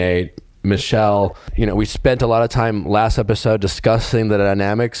going to be Nate. Michelle, we spent a lot of time last episode discussing the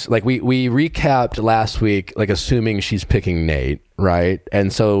dynamics. Like we recapped last week, like assuming she's picking Nate, right?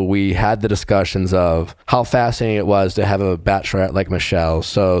 And so we had the discussions of how fascinating it was to have a bachelorette like Michelle,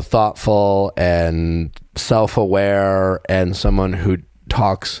 so thoughtful and self-aware, and someone who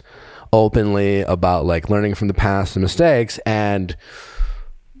talks openly about like learning from the past and mistakes. And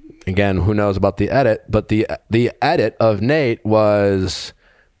again, who knows about the edit, but the edit of Nate was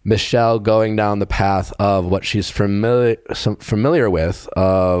Michelle going down the path of what she's familiar with,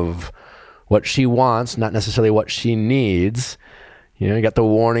 of what she wants, not necessarily what she needs. You got the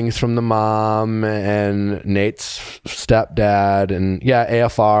warnings from the mom and Nate's stepdad, and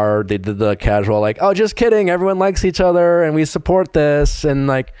AFR, they did the casual like, oh, just kidding, everyone likes each other and we support this, and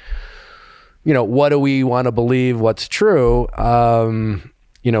like, what do we want to believe, what's true?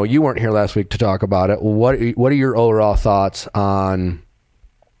 You weren't here last week to talk about it. What are your overall thoughts on,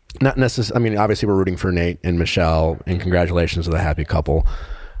 not necessarily, obviously we're rooting for Nate and Michelle, and congratulations to the happy couple.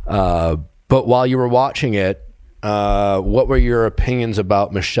 But while you were watching it, what were your opinions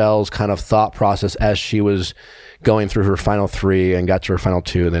about Michelle's kind of thought process as she was going through her final 3 and got to her final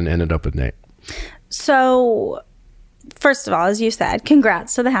 2, then ended up with Nate? So, first of all, as you said,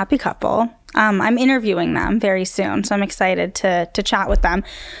 congrats to the happy couple. I'm interviewing them very soon, so I'm excited to chat with them.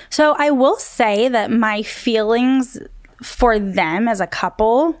 So I will say that my feelings for them as a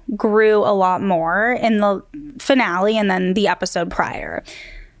couple grew a lot more in the finale and then the episode prior,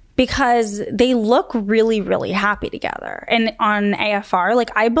 because they look really, really happy together. And on AFR,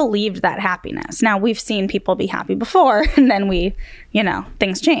 like, I believed that happiness. Now, we've seen people be happy before, and then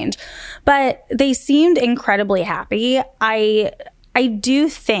things change. But they seemed incredibly happy. I do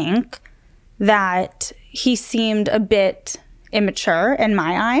think that he seemed a bit immature in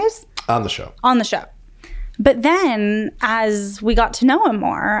my eyes. On the show. But then as we got to know him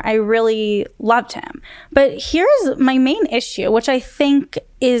more, I really loved him. But here's my main issue, which I think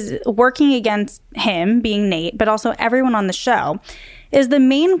is working against him being Nate, but also everyone on the show, is the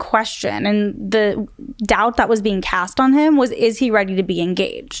main question and the doubt that was being cast on him was, is he ready to be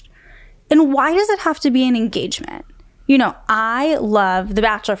engaged? And why does it have to be an engagement? I love the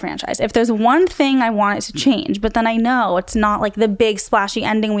Bachelor franchise. If there's one thing I want it to change, but then I know it's not like the big splashy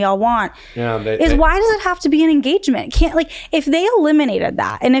ending we all want, why does it have to be an engagement? If they eliminated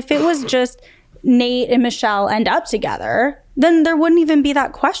that, and if it was just Nate and Michelle end up together, then there wouldn't even be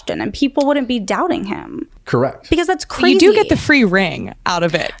that question and people wouldn't be doubting him. Correct. Because that's crazy. You do get the free ring out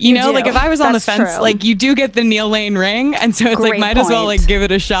of it. You know, like if I was on the fence, true. like you do get the Neil Lane ring. And so it's Great like, might point. as well like give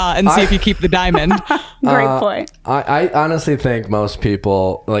it a shot and see if you keep the diamond. Great point. I honestly think most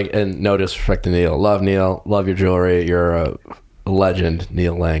people, like, and no disrespect to Neil, love your jewelry. You're a legend,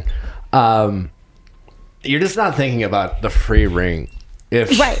 Neil Lang. You're just not thinking about the free ring.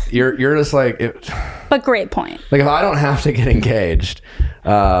 If you're just like, but great point. Like if I don't have to get engaged,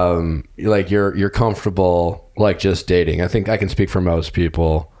 like you're comfortable like just dating. I think I can speak for most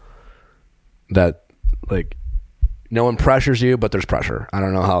people that like no one pressures you, but there's pressure. I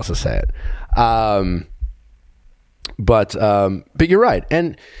don't know how else to say it. But you're right,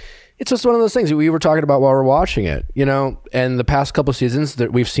 and it's just one of those things that we were talking about while we're watching it. And the past couple seasons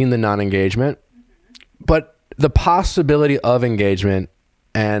that we've seen the non-engagement, but the possibility of engagement.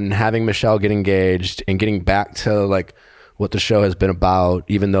 And having Michelle get engaged and getting back to like what the show has been about,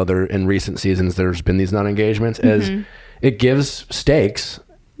 even though in recent seasons there's been these non-engagements, is it gives stakes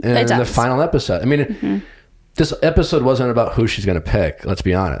in the final episode. I mean, this episode wasn't about who she's going to pick. Let's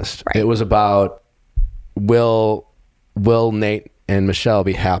be honest. Right. It was about will Nate and Michelle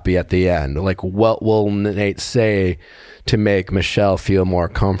be happy at the end? Like, what will Nate say to make Michelle feel more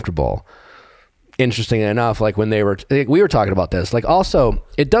comfortable? Interesting enough, like when we were talking about this, like also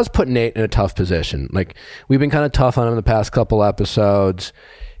it does put Nate in a tough position. Like we've been kind of tough on him the past couple episodes,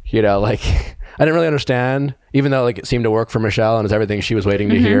 like I didn't really understand, even though like it seemed to work for Michelle and it's everything she was waiting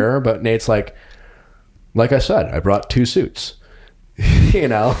to hear. But Nate's like I said, I brought 2 suits,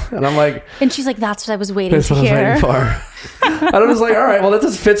 and I'm like, and she's like, that's what I was waiting to hear. And I'm just like, all right, well, that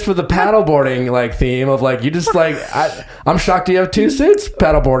just fits for the paddleboarding like theme of like, you just like, I'm shocked you have 2 suits,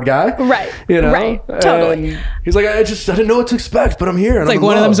 paddleboard guy. Right. Right. Totally. And he's like, I didn't know what to expect, but I'm here. And it's like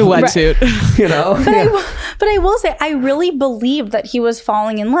one of them's a wetsuit. But I will say, I really believed that he was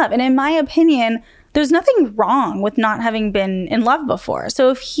falling in love. And in my opinion, there's nothing wrong with not having been in love before.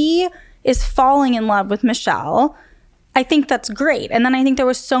 So if he is falling in love with Michelle, I think that's great. And then I think there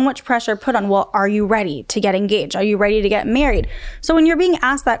was so much pressure put on, well, are you ready to get engaged? Are you ready to get married? So when you're being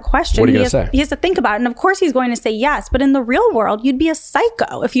asked that question, he has to think about it. And of course he's going to say yes. But in the real world, you'd be a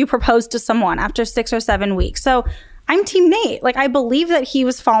psycho if you proposed to someone after 6 or 7 weeks. So I'm Team Nate. Like, I believe that he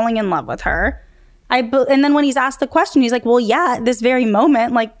was falling in love with her. And then when he's asked the question, he's like, well, yeah, at this very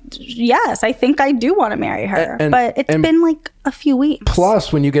moment, like, yes, I think I do want to marry her. But it's been like a few weeks.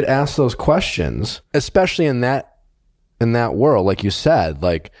 Plus, when you get asked those questions, especially in that world, like you said,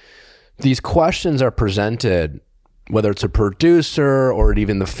 like these questions are presented, whether it's a producer or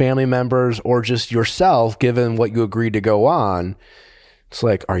even the family members or just yourself, given what you agreed to go on. It's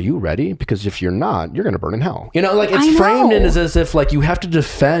like, are you ready? Because if you're not, you're going to burn in hell. Like it's framed in as if like you have to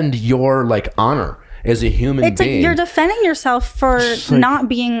defend your like honor as a human being. It's like you're defending yourself for not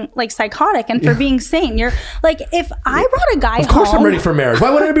being like psychotic and for being sane. You're like, if I brought a guy home... Of course I'm ready for marriage. Why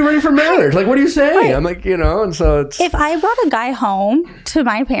wouldn't I be ready for marriage? Like, what are you saying? Right. I'm like, and so it's... If I brought a guy home to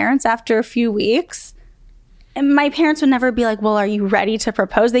my parents after a few weeks, and my parents would never be like, well, are you ready to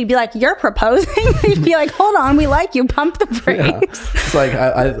propose? They'd be like, you're proposing? They'd be like, hold on, we like you. Pump the brakes. Yeah. It's like,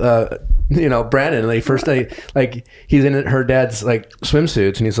 Brandon, like first day, like he's in her dad's like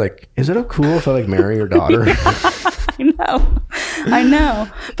swimsuits and he's like, is it cool if I like marry your daughter? I know.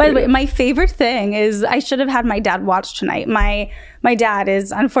 By the way, my favorite thing is I should have had my dad watch tonight. My dad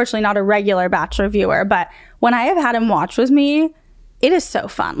is unfortunately not a regular Bachelor viewer, but when I have had him watch with me, It is so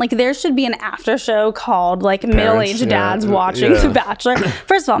fun. Like, there should be an after show called like middle-aged dads watching The Bachelor.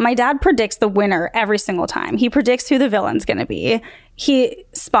 First of all, my dad predicts the winner every single time. He predicts who the villain's going to be. He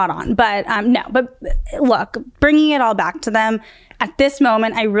spot on. But no, but look, bringing it all back to them at this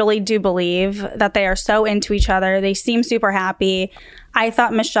moment, I really do believe that they are so into each other. They seem super happy. I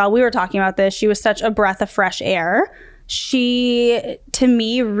thought Michelle, we were talking about this. She was such a breath of fresh air. She, to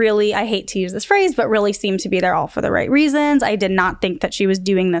me, really, I hate to use this phrase, but really seemed to be there all for the right reasons. I did not think that she was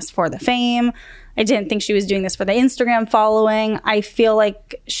doing this for the fame. I didn't think she was doing this for the Instagram following. I feel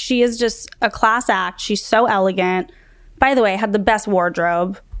like she is just a class act. She's so elegant. By the way, had the best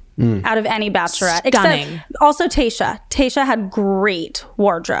wardrobe out of any Bachelorette. Stunning. Except also Tayshia. Tayshia had great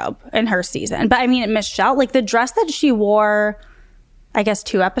wardrobe in her season. But I mean, Michelle, like the dress that she wore, I guess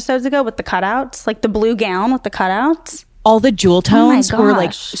 2 episodes ago with the cutouts, like the blue gown with the cutouts. All the jewel tones were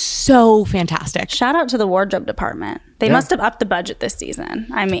like so fantastic. Shout out to the wardrobe department. They must have upped the budget this season.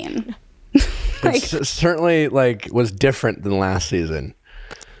 I mean, like, it certainly like was different than last season.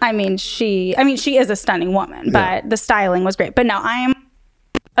 I mean, she is a stunning woman, but the styling was great. But no, I'm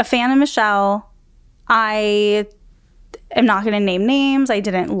a fan of Michelle. I am not going to name names. I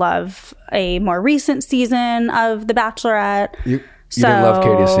didn't love a more recent season of The Bachelorette. You didn't love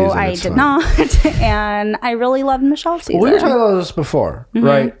Katie's season. I did not. And I really loved Michelle's season. Well, we were talking about this before,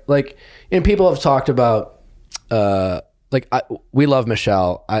 right? Like, and people have talked about, we love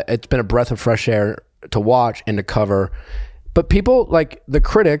Michelle. It's been a breath of fresh air to watch and to cover. But people, like the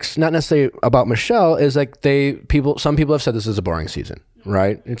critics, not necessarily about Michelle, is like some people have said this is a boring season,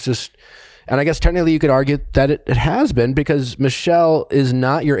 right? It's just, and I guess technically you could argue that it has been, because Michelle is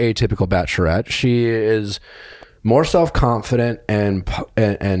not your atypical Bachelorette. She is more self-confident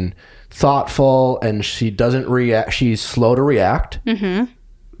and thoughtful, and she doesn't react. She's slow to react.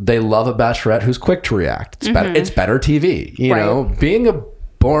 They love a Bachelorette who's quick to react. It's better. It's better TV. You know, being a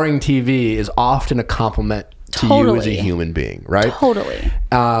boring TV is often a compliment to you as a human being, right? Totally.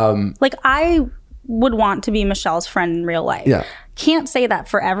 Like, I would want to be Michelle's friend in real life. Yeah. Can't say that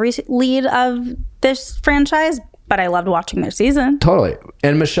for every lead of this franchise, but I loved watching their season. Totally.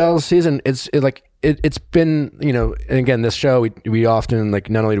 And Michelle's season, it's been, you know, and again, this show, we often, like,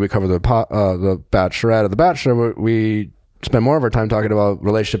 not only do we cover the Bachelorette or the Bachelor, we spend more of our time talking about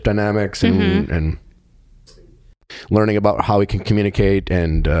relationship dynamics and learning about how we can communicate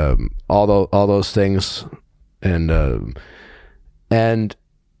and all those things. And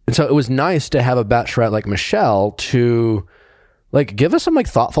so it was nice to have a Bachelorette like Michelle to like give us some like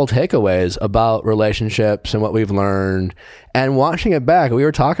thoughtful takeaways about relationships and what we've learned. And watching it back, we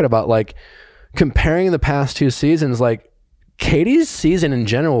were talking about like comparing the past 2 seasons. Like Katie's season in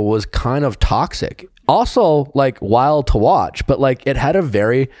general was kind of toxic, also like wild to watch, but like it had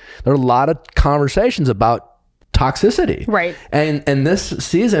there were a lot of conversations about toxicity, right? And this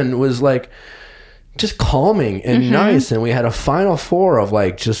season was like just calming and nice, and we had a final 4 of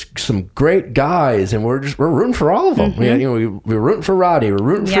like just some great guys, and we're rooting for all of them. We had, we were rooting for Roddy, we're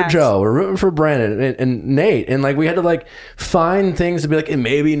rooting for Joe, we're rooting for Brandon and Nate, and like we had to like find things to be like, and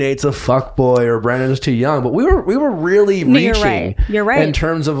maybe Nate's a fuck boy or Brandon's too young, but we were really reaching. You're right in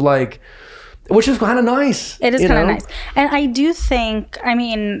terms of like, which is kind of nice. It is kind of nice. And I do think, I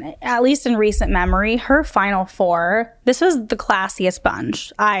mean, at least in recent memory, her final 4, this was the classiest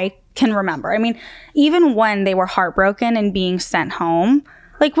bunch I can remember. I mean, even when they were heartbroken and being sent home,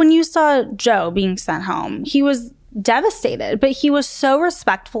 like when you saw Joe being sent home, he was devastated, but he was so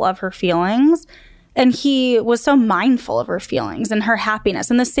respectful of her feelings. And he was so mindful of her feelings and her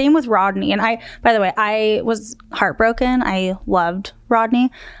happiness. And the same with Rodney. And by the way, I was heartbroken. I loved Rodney.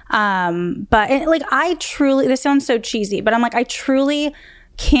 I truly, this sounds so cheesy, but I'm like, I truly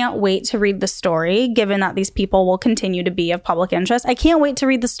can't wait to read the story, given that these people will continue to be of public interest. I can't wait to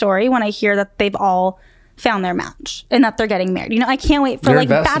read the story when I hear that they've all found their match and that they're getting married. You know, I can't wait for You're like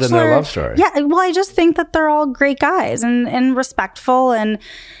invested Bachelor in their love story. Yeah, well, I just think that they're all great guys and respectful, and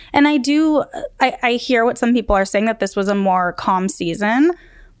I hear what some people are saying, that this was a more calm season.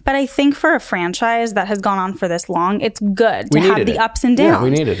 But I think for a franchise that has gone on for this long, it's good to have the ups and downs. Yeah, we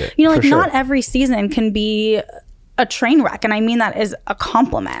needed it. You know, like not every season can be a train wreck, and I mean that as a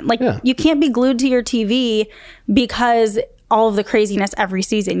compliment. Like you can't be glued to your TV because all of the craziness every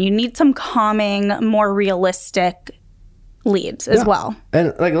season. You need some calming, more realistic leads as well.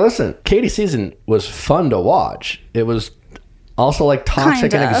 And like, listen, Katie's season was fun to watch. It was also like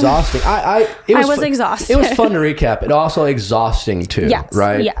toxic and exhausting. I was exhausted. It was fun to recap. It also exhausting too,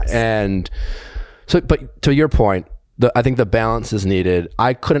 right? Yes. And so, but to your point, I think the balance is needed.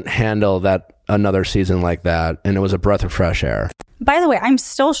 I couldn't handle another season like that, and it was a breath of fresh air. By the way, I'm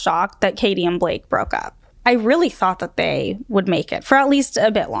still shocked that Katie and Blake broke up. I really thought that they would make it for at least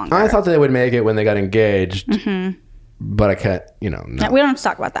a bit longer. I thought that they would make it when they got engaged, but I can't, no. We don't have to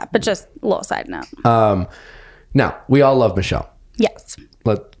talk about that, but just a little side note. Now, we all love Michelle. Yes.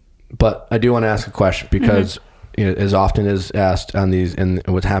 But I do want to ask a question because as often as asked on these, and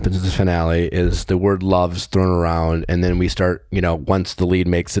what happens in the finale is the word love's thrown around, and then we start, once the lead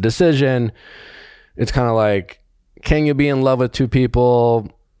makes a decision, it's kind of like, can you be in love with two people?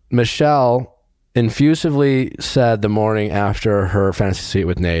 Michelle infusively said the morning after her fantasy suite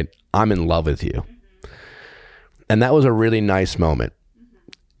with Nate, I'm in love with you. And that was a really nice moment.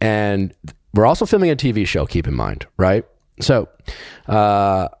 And we're also filming a TV show, keep in mind, right? So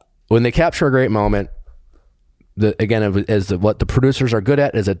when they capture a great moment, what the producers are good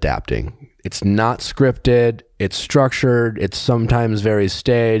at is adapting. It's not scripted, it's structured, it's sometimes very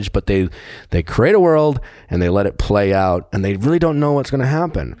staged, but they create a world and they let it play out, and they really don't know what's going to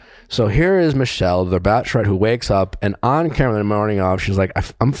happen. So here is Michelle, the Bachelorette, who wakes up and on camera the morning of, she's like,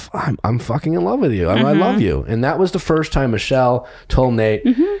 I'm fucking in love with you. I love you. And that was the first time Michelle told Nate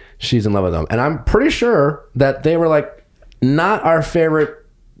she's in love with him. And I'm pretty sure that they were like, not our favorite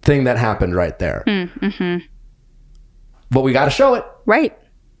thing that happened right there. But we got to show it. Right.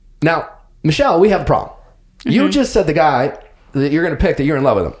 Now, Michelle, we have a problem. You just said the guy that you're going to pick, that you're in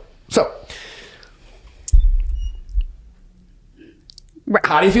love with him. So,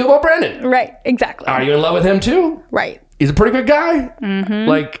 how do you feel about Brandon? Right, exactly. Are you in love with him too? Right. He's a pretty good guy.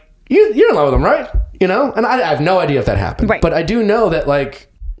 Like, you're in love with him, right? And I have no idea if that happened. Right. But I do know that,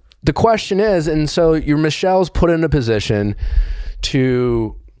 like, the question is, and so Michelle's put in a position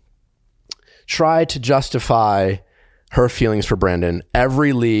to try to justify her feelings for Brandon.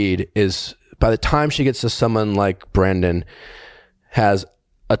 Every lead is, by the time she gets to someone like Brandon, has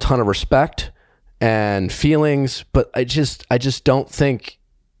a ton of respect and feelings, but I just don't think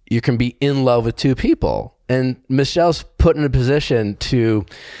you can be in love with two people. And Michelle's put in a position to,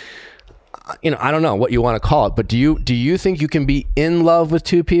 I don't know what you want to call it, but do you think you can be in love with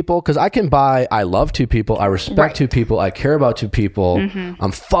two people? Because I love two people, I respect two people, I care about two people,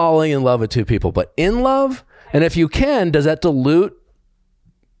 I'm falling in love with two people, but in love? And if you can, does that dilute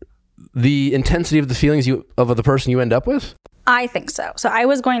the intensity of the feelings of the person you end up with? I think so. So I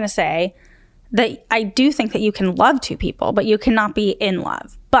was going to say that I do think that you can love two people, but you cannot be in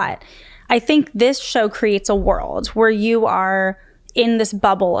love. But I think this show creates a world where you are in this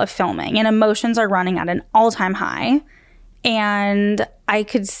bubble of filming and emotions are running at an all-time high. And I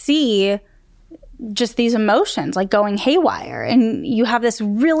could see just these emotions like going haywire, and you have this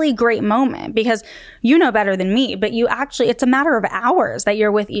really great moment because you know better than me, but it's a matter of hours that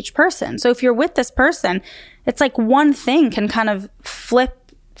you're with each person. So if you're with this person, it's like one thing can kind of flip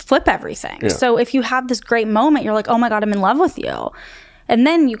everything. Yeah. So if you have this great moment, you're like, oh my God, I'm in love with you. And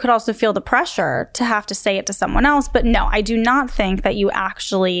then you could also feel the pressure to have to say it to someone else. But no, I do not think that you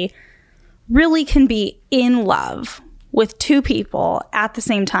actually really can be in love with two people at the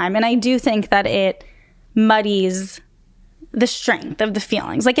same time. And I do think that it muddies the strength of the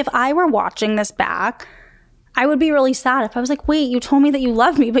feelings. Like if I were watching this back, I would be really sad if I was like, wait, you told me that you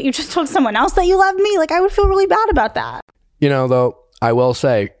love me, but you just told someone else that you love me. Like I would feel really bad about that. Though, I will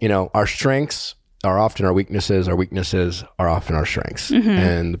say, our strengths are often our weaknesses are often our strengths.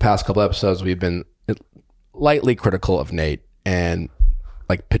 And the past couple episodes, we've been lightly critical of Nate and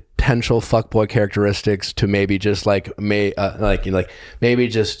like potential fuckboy characteristics to maybe just maybe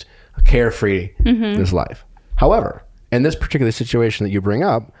just carefree in his life. However, in this particular situation that you bring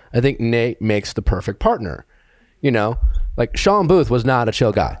up, I think Nate makes the perfect partner. Like Sean Booth was not a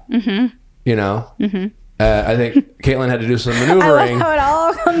chill guy. I think Caitlin had to do some maneuvering. I love how it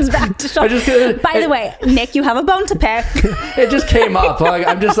all comes back to Sean. By the way, Nick, you have a bone to pick. It just came up. Like,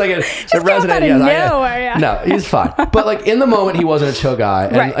 I'm just like a resident. Yeah. No, he's fine. But like in the moment, he wasn't a chill guy.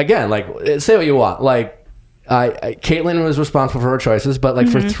 And again, like say what you want. Like Caitlin was responsible for her choices, but like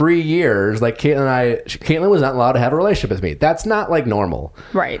for 3 years, like Caitlin was not allowed to have a relationship with me. That's not like normal.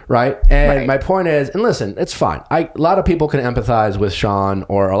 Right. And my point is, and listen, it's fine. A lot of people can empathize with Sean,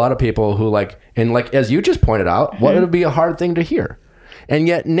 or a lot of people who as you just pointed out, what would be a hard thing to hear. And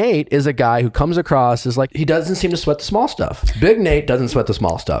yet Nate is a guy who comes across as like, he doesn't seem to sweat the small stuff. Big Nate doesn't sweat the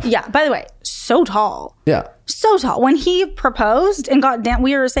small stuff. Yeah. By the way, so tall. Yeah. So tall. When he proposed and got down,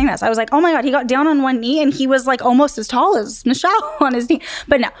 we were saying this, I was like, oh my God, he got down on one knee and he was like almost as tall as Michelle on his knee.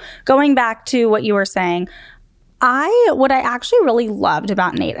 But no, going back to what you were saying, what I actually really loved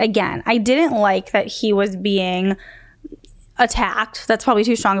about Nate, again, I didn't like that he was being attacked, that's probably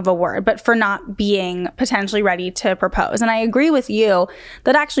too strong of a word, but for not being potentially ready to propose. And I agree with you,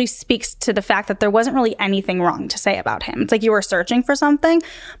 that actually speaks to the fact that there wasn't really anything wrong to say about him. It's like you were searching for something.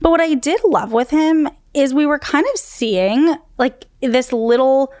 But what I did love with him is we were kind of seeing like this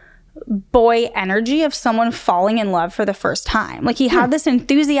little boy energy of someone falling in love for the first time. Like he had this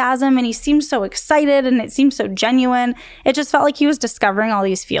enthusiasm and he seemed so excited and it seemed so genuine. It just felt like he was discovering all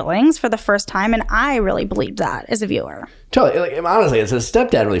these feelings for the first time, and I really believed that as a viewer. Totally. Like, honestly, his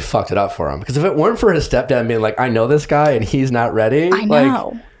stepdad really fucked it up for him, because if it weren't for his stepdad being like, I know this guy and he's not ready. I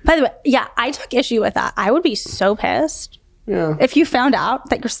know. By the way, yeah, I took issue with that. I would be so pissed if you found out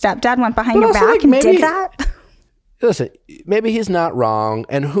that your stepdad went behind your back and did that. Listen, maybe he's not wrong,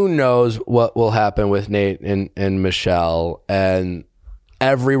 and who knows what will happen with Nate and Michelle, and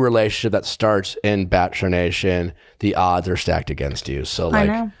every relationship that starts in Bachelor Nation, the odds are stacked against you. So, like,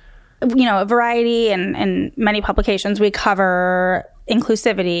 I know. You know, Variety and many publications, we cover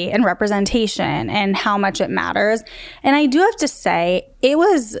inclusivity and representation and how much it matters. And I do have to say, it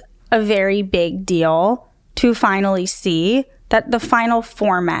was a very big deal to finally see that the final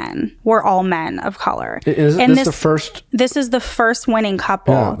 4 men were all men of color. Is this the first? This is the first winning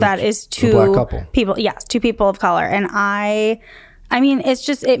couple that is 2 black couple. People. Yes, 2 people of color. And I mean, it's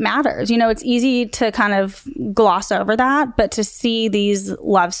just, it matters. You know, it's easy to kind of gloss over that, but to see these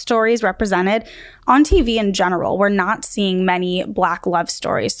love stories represented on TV in general, we're not seeing many black love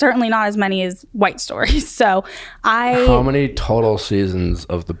stories. Certainly not as many as white stories. So How many total seasons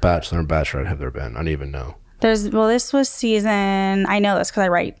of The Bachelor and Bachelorette have there been? I don't even know. This was season, I know this because I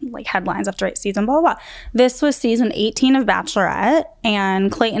write like headlines after each season, blah, blah, blah. This was season 18 of Bachelorette,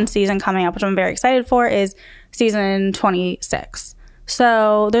 and Clayton's season coming up, which I'm very excited for, is season 26.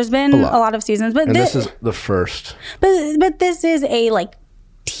 So there's been a lot of seasons, but this is the first. But this is a like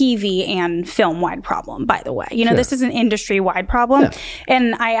TV and film wide problem, by the way. You know, this is an industry wide problem. Yeah.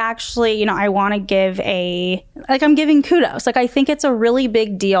 And I actually, you know, I want to give I'm giving kudos. Like, I think it's a really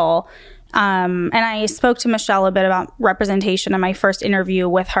big deal. And I spoke to Michelle a bit about representation in my first interview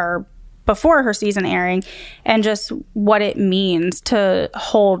with her before her season airing, and just what it means to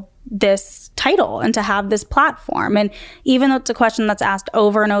hold this title and to have this platform. And even though it's a question that's asked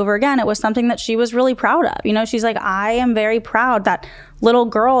over and over again, it was something that she was really proud of. You know, she's like, I am very proud that little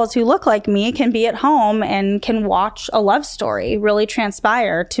girls who look like me can be at home and can watch a love story really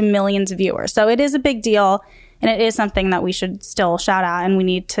transpire to millions of viewers. So it is a big deal. And it is something that we should still shout out, and we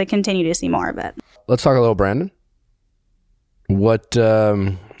need to continue to see more of it. Let's talk a little Brandon. What,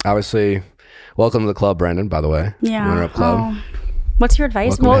 obviously, welcome to the club, Brandon, by the way. Yeah. Runner up club. Oh. What's your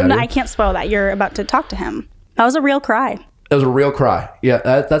advice? Well, no, I can't spoil that. You're about to talk to him. That was a real cry. It was a real cry. Yeah,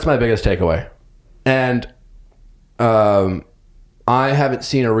 that's my biggest takeaway. And I haven't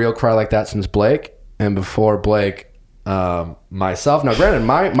seen a real cry like that since Blake, and before Blake, myself. Now, granted,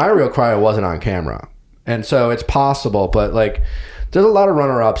 my real cry wasn't on camera. And so it's possible, but like, there's a lot of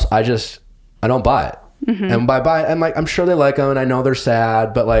runner-ups. I don't buy it. Mm-hmm. And by buy it, I'm sure they like them, and I know they're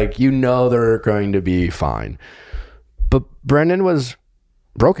sad, but like, you know, they're going to be fine. But Brendan was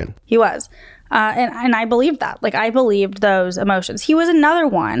broken. He was. And I believed that. Like, I believed those emotions. He was another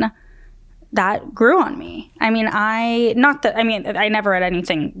one that grew on me. I mean, I never had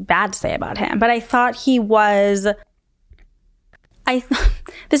anything bad to say about him, but I thought he was...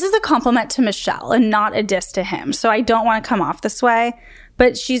 this is a compliment to Michelle and not a diss to him. So I don't want to come off this way,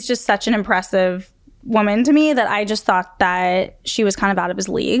 but she's just such an impressive woman to me that I just thought that she was kind of out of his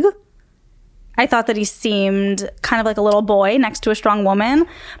league. I thought that he seemed kind of like a little boy next to a strong woman.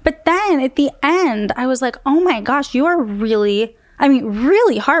 But then at the end, I was like, oh my gosh, you are really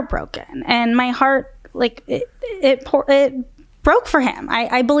heartbroken. And my heart, like, it broke for him.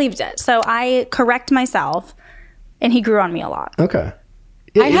 I believed it. So I correct myself. And he grew on me a lot. Okay.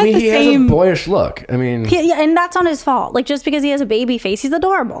 Yeah, he has a boyish look. I mean... Yeah, and that's not his fault. Like, just because he has a baby face, he's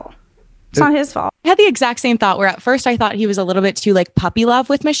adorable. It's not his fault. I had the exact same thought, where at first I thought he was a little bit too like puppy love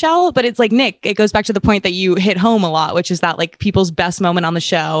with Michelle, but it's like, Nick, it goes back to the point that you hit home a lot, which is that like people's best moment on the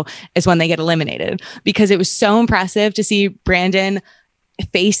show is when they get eliminated, because it was so impressive to see Brandon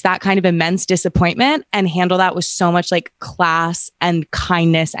face that kind of immense disappointment and handle that with so much like class and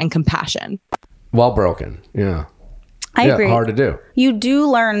kindness and compassion. Well broken. Yeah. I agree. Hard to do. You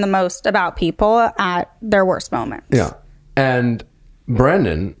do learn the most about people at their worst moments. Yeah. And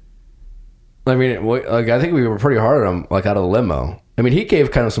Brendan, I mean, like, I think we were pretty hard on him, like, out of the limo. I mean, he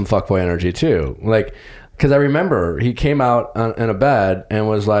gave kind of some fuckboy energy too. Like, because I remember he came out in a bed and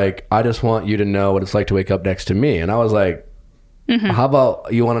was like, I just want you to know what it's like to wake up next to me. And I was like, how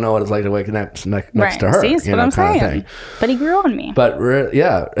about you want to know what it's like to wake next to her? See, that's what I'm saying. But he grew on me. But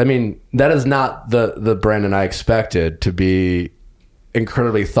yeah, I mean, that is not the Brandon I expected to be.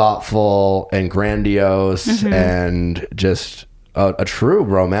 Incredibly thoughtful and grandiose and just a true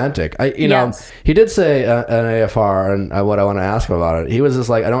romantic. You know, he did say an AFR, and what I want to ask him about it, he was just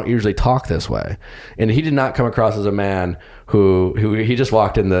like, I don't usually talk this way, and he did not come across as a man who he just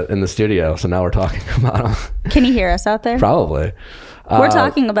walked in the studio, so now we're talking about him. Can he hear us out there? Probably. We're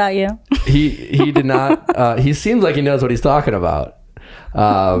talking about you. He did not. He seems like he knows what he's talking about.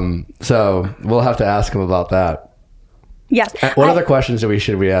 So we'll have to ask him about that. Yes. What other questions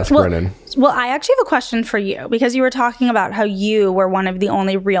should we ask Brennan? Well, I actually have a question for you, because you were talking about how you were one of the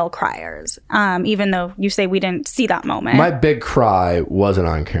only real criers, even though you say we didn't see that moment. My big cry wasn't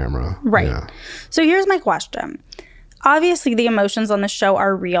on camera. Right. Yeah. So here's my question. Obviously, the emotions on the show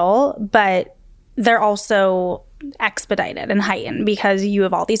are real, but they're also expedited and heightened because you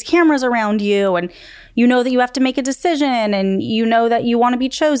have all these cameras around you, and you know that you have to make a decision, and you know that you want to be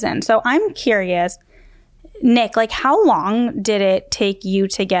chosen. So I'm curious, Nick, like, how long did it take you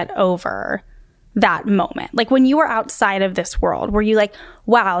to get over that moment? Like, when you were outside of this world, were you like,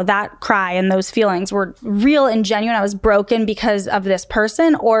 wow, that cry and those feelings were real and genuine, I was broken because of this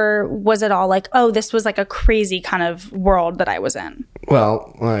person? Or was it all like, oh, this was like a crazy kind of world that I was in?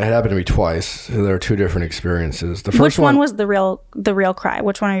 Well, it happened to me twice. There are two different experiences. The first Which one was the real cry?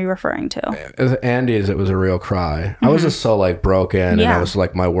 Which one are you referring to? Andy's, it was a real cry. Mm-hmm. I was just so like broken, and I was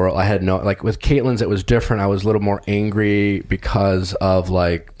like, my world, I had no, like with Caitlin's, it was different. I was a little more angry because of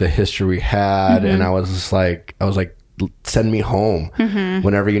like the history we had, and I was like, send me home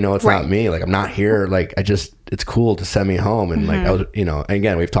whenever you know it's not me. Like, I'm not here. Like, it's cool to send me home. And like, I was, you know, and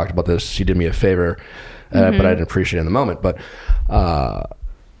again, we've talked about this. She did me a favor, but I didn't appreciate it in the moment. But,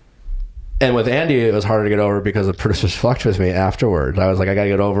 and with Andy, it was harder to get over because the producers fucked with me afterwards. I was like, I gotta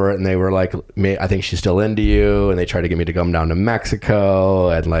get over it. And they were like, I think she's still into you. And they tried to get me to come down to Mexico.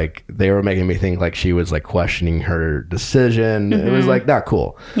 And like, they were making me think like she was like questioning her decision. It was like not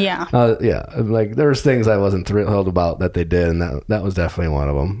cool. Yeah. Yeah. Like, there was things I wasn't thrilled about that they did. And that was definitely one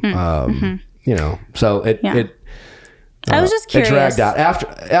of them. You know, so I was just curious. It dragged out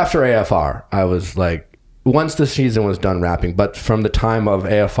after AFR. I was like, once the season was done wrapping, but from the time of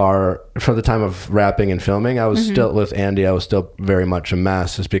AFR, from the time of wrapping and filming, I was still with Andy. I was still very much a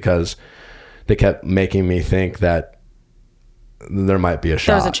mess, just because they kept making me think that there might be a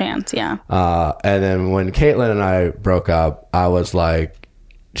shot. There was a chance, yeah. And then when Caitlin and I broke up, I was like,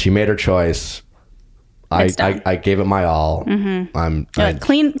 she made her choice. I gave it my all.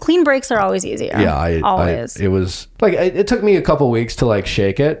 Clean breaks are always easier. Yeah, always. It was like, it took me a couple weeks to like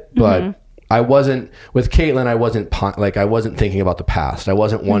shake it, but I wasn't with Caitlin. I wasn't thinking about the past. I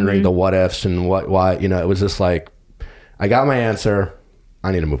wasn't wondering the what ifs and why. You know, it was just like, I got my answer.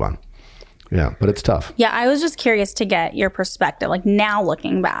 I need to move on. Yeah, but it's tough. Yeah, I was just curious to get your perspective, like now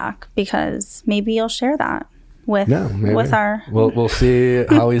looking back, because maybe you'll share that with our. We'll see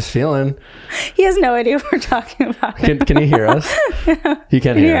how he's feeling. He has no idea what we're talking about. Can he hear us? He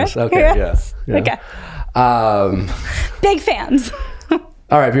can hear us. Okay. Yes. Yeah. Okay. Big fans.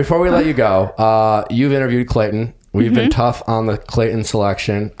 All right, before we let you go, you've interviewed Clayton. We've been tough on the Clayton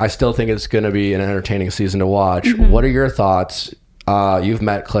selection. I still think it's going to be an entertaining season to watch. What are your thoughts? You've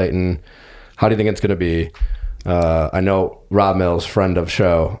met Clayton. How do you think it's going to be? I know Rob Mills, friend of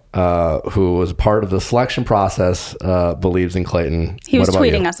show, who was part of the selection process, believes in Clayton. He was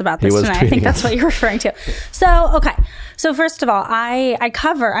tweeting us about this tonight. I think that's what you're referring to. So, okay. So first of all,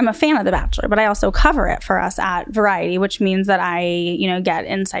 I'm a fan of The Bachelor, but I also cover it for us at Variety, which means that I, get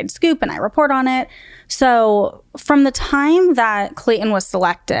inside scoop and I report on it. So from the time that Clayton was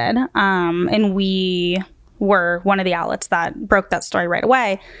selected, and we were one of the outlets that broke that story right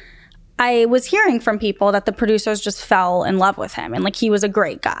away, I was hearing from people that the producers just fell in love with him and like he was a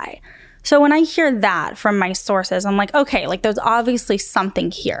great guy. So when I hear that from my sources, I'm like, okay, like there's obviously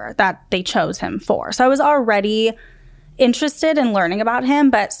something here that they chose him for. So I was already interested in learning about him.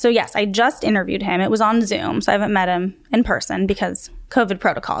 But so yes, I just interviewed him. It was on Zoom, so I haven't met him in person because COVID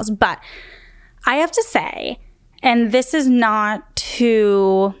protocols. But I have to say, and this is not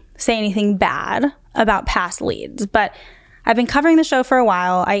to say anything bad about past leads, but I've been covering the show for a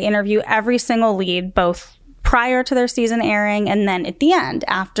while. I interview every single lead, both prior to their season airing and then at the end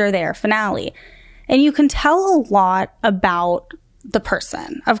after their finale. And you can tell a lot about the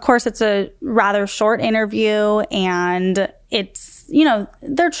person. Of course, it's a rather short interview and it's,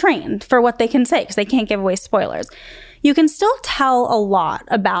 they're trained for what they can say because they can't give away spoilers. You can still tell a lot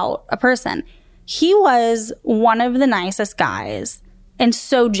about a person. He was one of the nicest guys and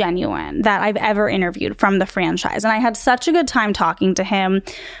so genuine that I've ever interviewed from the franchise. And I had such a good time talking to him.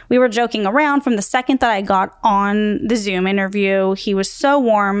 We were joking around from the second that I got on the Zoom interview. He was so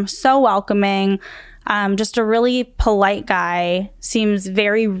warm, so welcoming, just a really polite guy, seems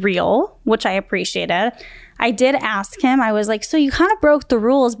very real, which I appreciated. I did ask him, I was like, so you kind of broke the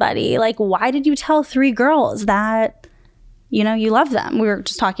rules, buddy. Like, why did you tell 3 girls that, you know, you love them? We were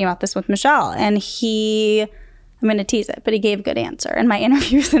just talking about this with Michelle, and I'm going to tease it, but he gave a good answer, and my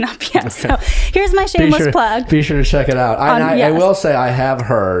interview isn't up yet. Okay. So here's my shameless plug. Be sure to check it out. I will say I have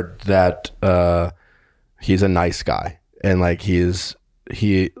heard that he's a nice guy, and like he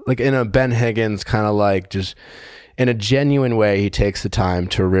like in a Ben Higgins kind of like just in a genuine way, he takes the time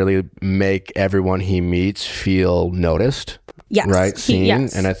to really make everyone he meets feel noticed. Yes. Right. Seen.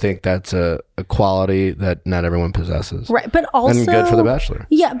 Yes. And I think that's a quality that not everyone possesses. Right. But also. And good for The Bachelor.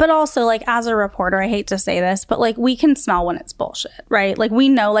 Yeah. But also, like, as a reporter, I hate to say this, but like, we can smell when it's bullshit, right? Like, we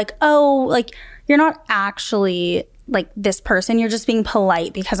know, like, oh, like, you're not actually like this person. You're just being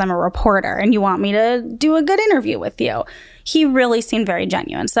polite because I'm a reporter and you want me to do a good interview with you. He really seemed very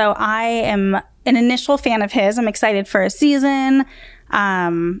genuine. So I am an initial fan of his. I'm excited for a season.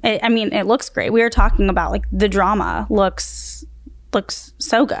 It looks great. We were talking about like the drama looks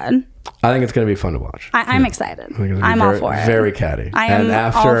so good. I think it's going to be fun to watch. I'm excited. I'm all for it. Very catty. And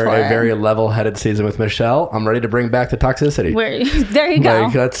after a very level-headed season with Michelle, I'm ready to bring back the toxicity. There you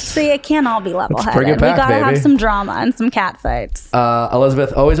go. See, it can't all be level-headed. Bring it back, we got to have some drama and some cat fights.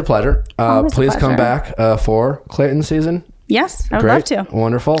 Elizabeth, always a pleasure. Please come back for Clayton's season. Yes, I would love to.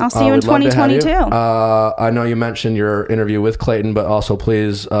 Wonderful. I'll see you in 2022. I know you mentioned your interview with Clayton, but also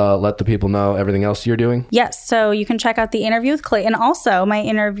please let the people know everything else you're doing. Yes, so you can check out the interview with Clayton, also my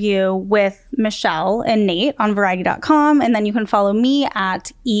interview with Michelle and Nate on Variety.com, and then you can follow me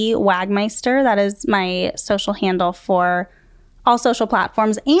at Wagmeister. That is my social handle for all social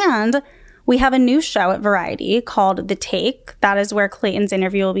platforms, and we have a new show at Variety called The Take. That is where Clayton's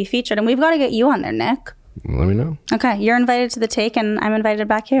interview will be featured, and we've got to get you on there, Nick. Let me know. Okay, you're invited to The Take, and I'm invited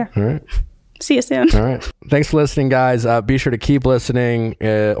back here. All right. See you soon. All right. Thanks for listening, guys. Be sure to keep listening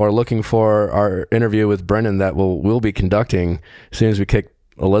or looking for our interview with Brendan that we'll be conducting as soon as we kick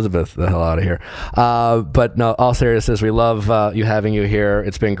Elizabeth the hell out of here. But no, all seriousness, we love having you here.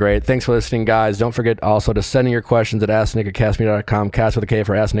 It's been great. Thanks for listening, guys. Don't forget also to send in your questions at AskNick@castme.com. Cast with a K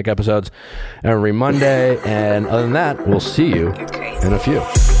for Ask Nick episodes every Monday. And other than that, we'll see you in a few.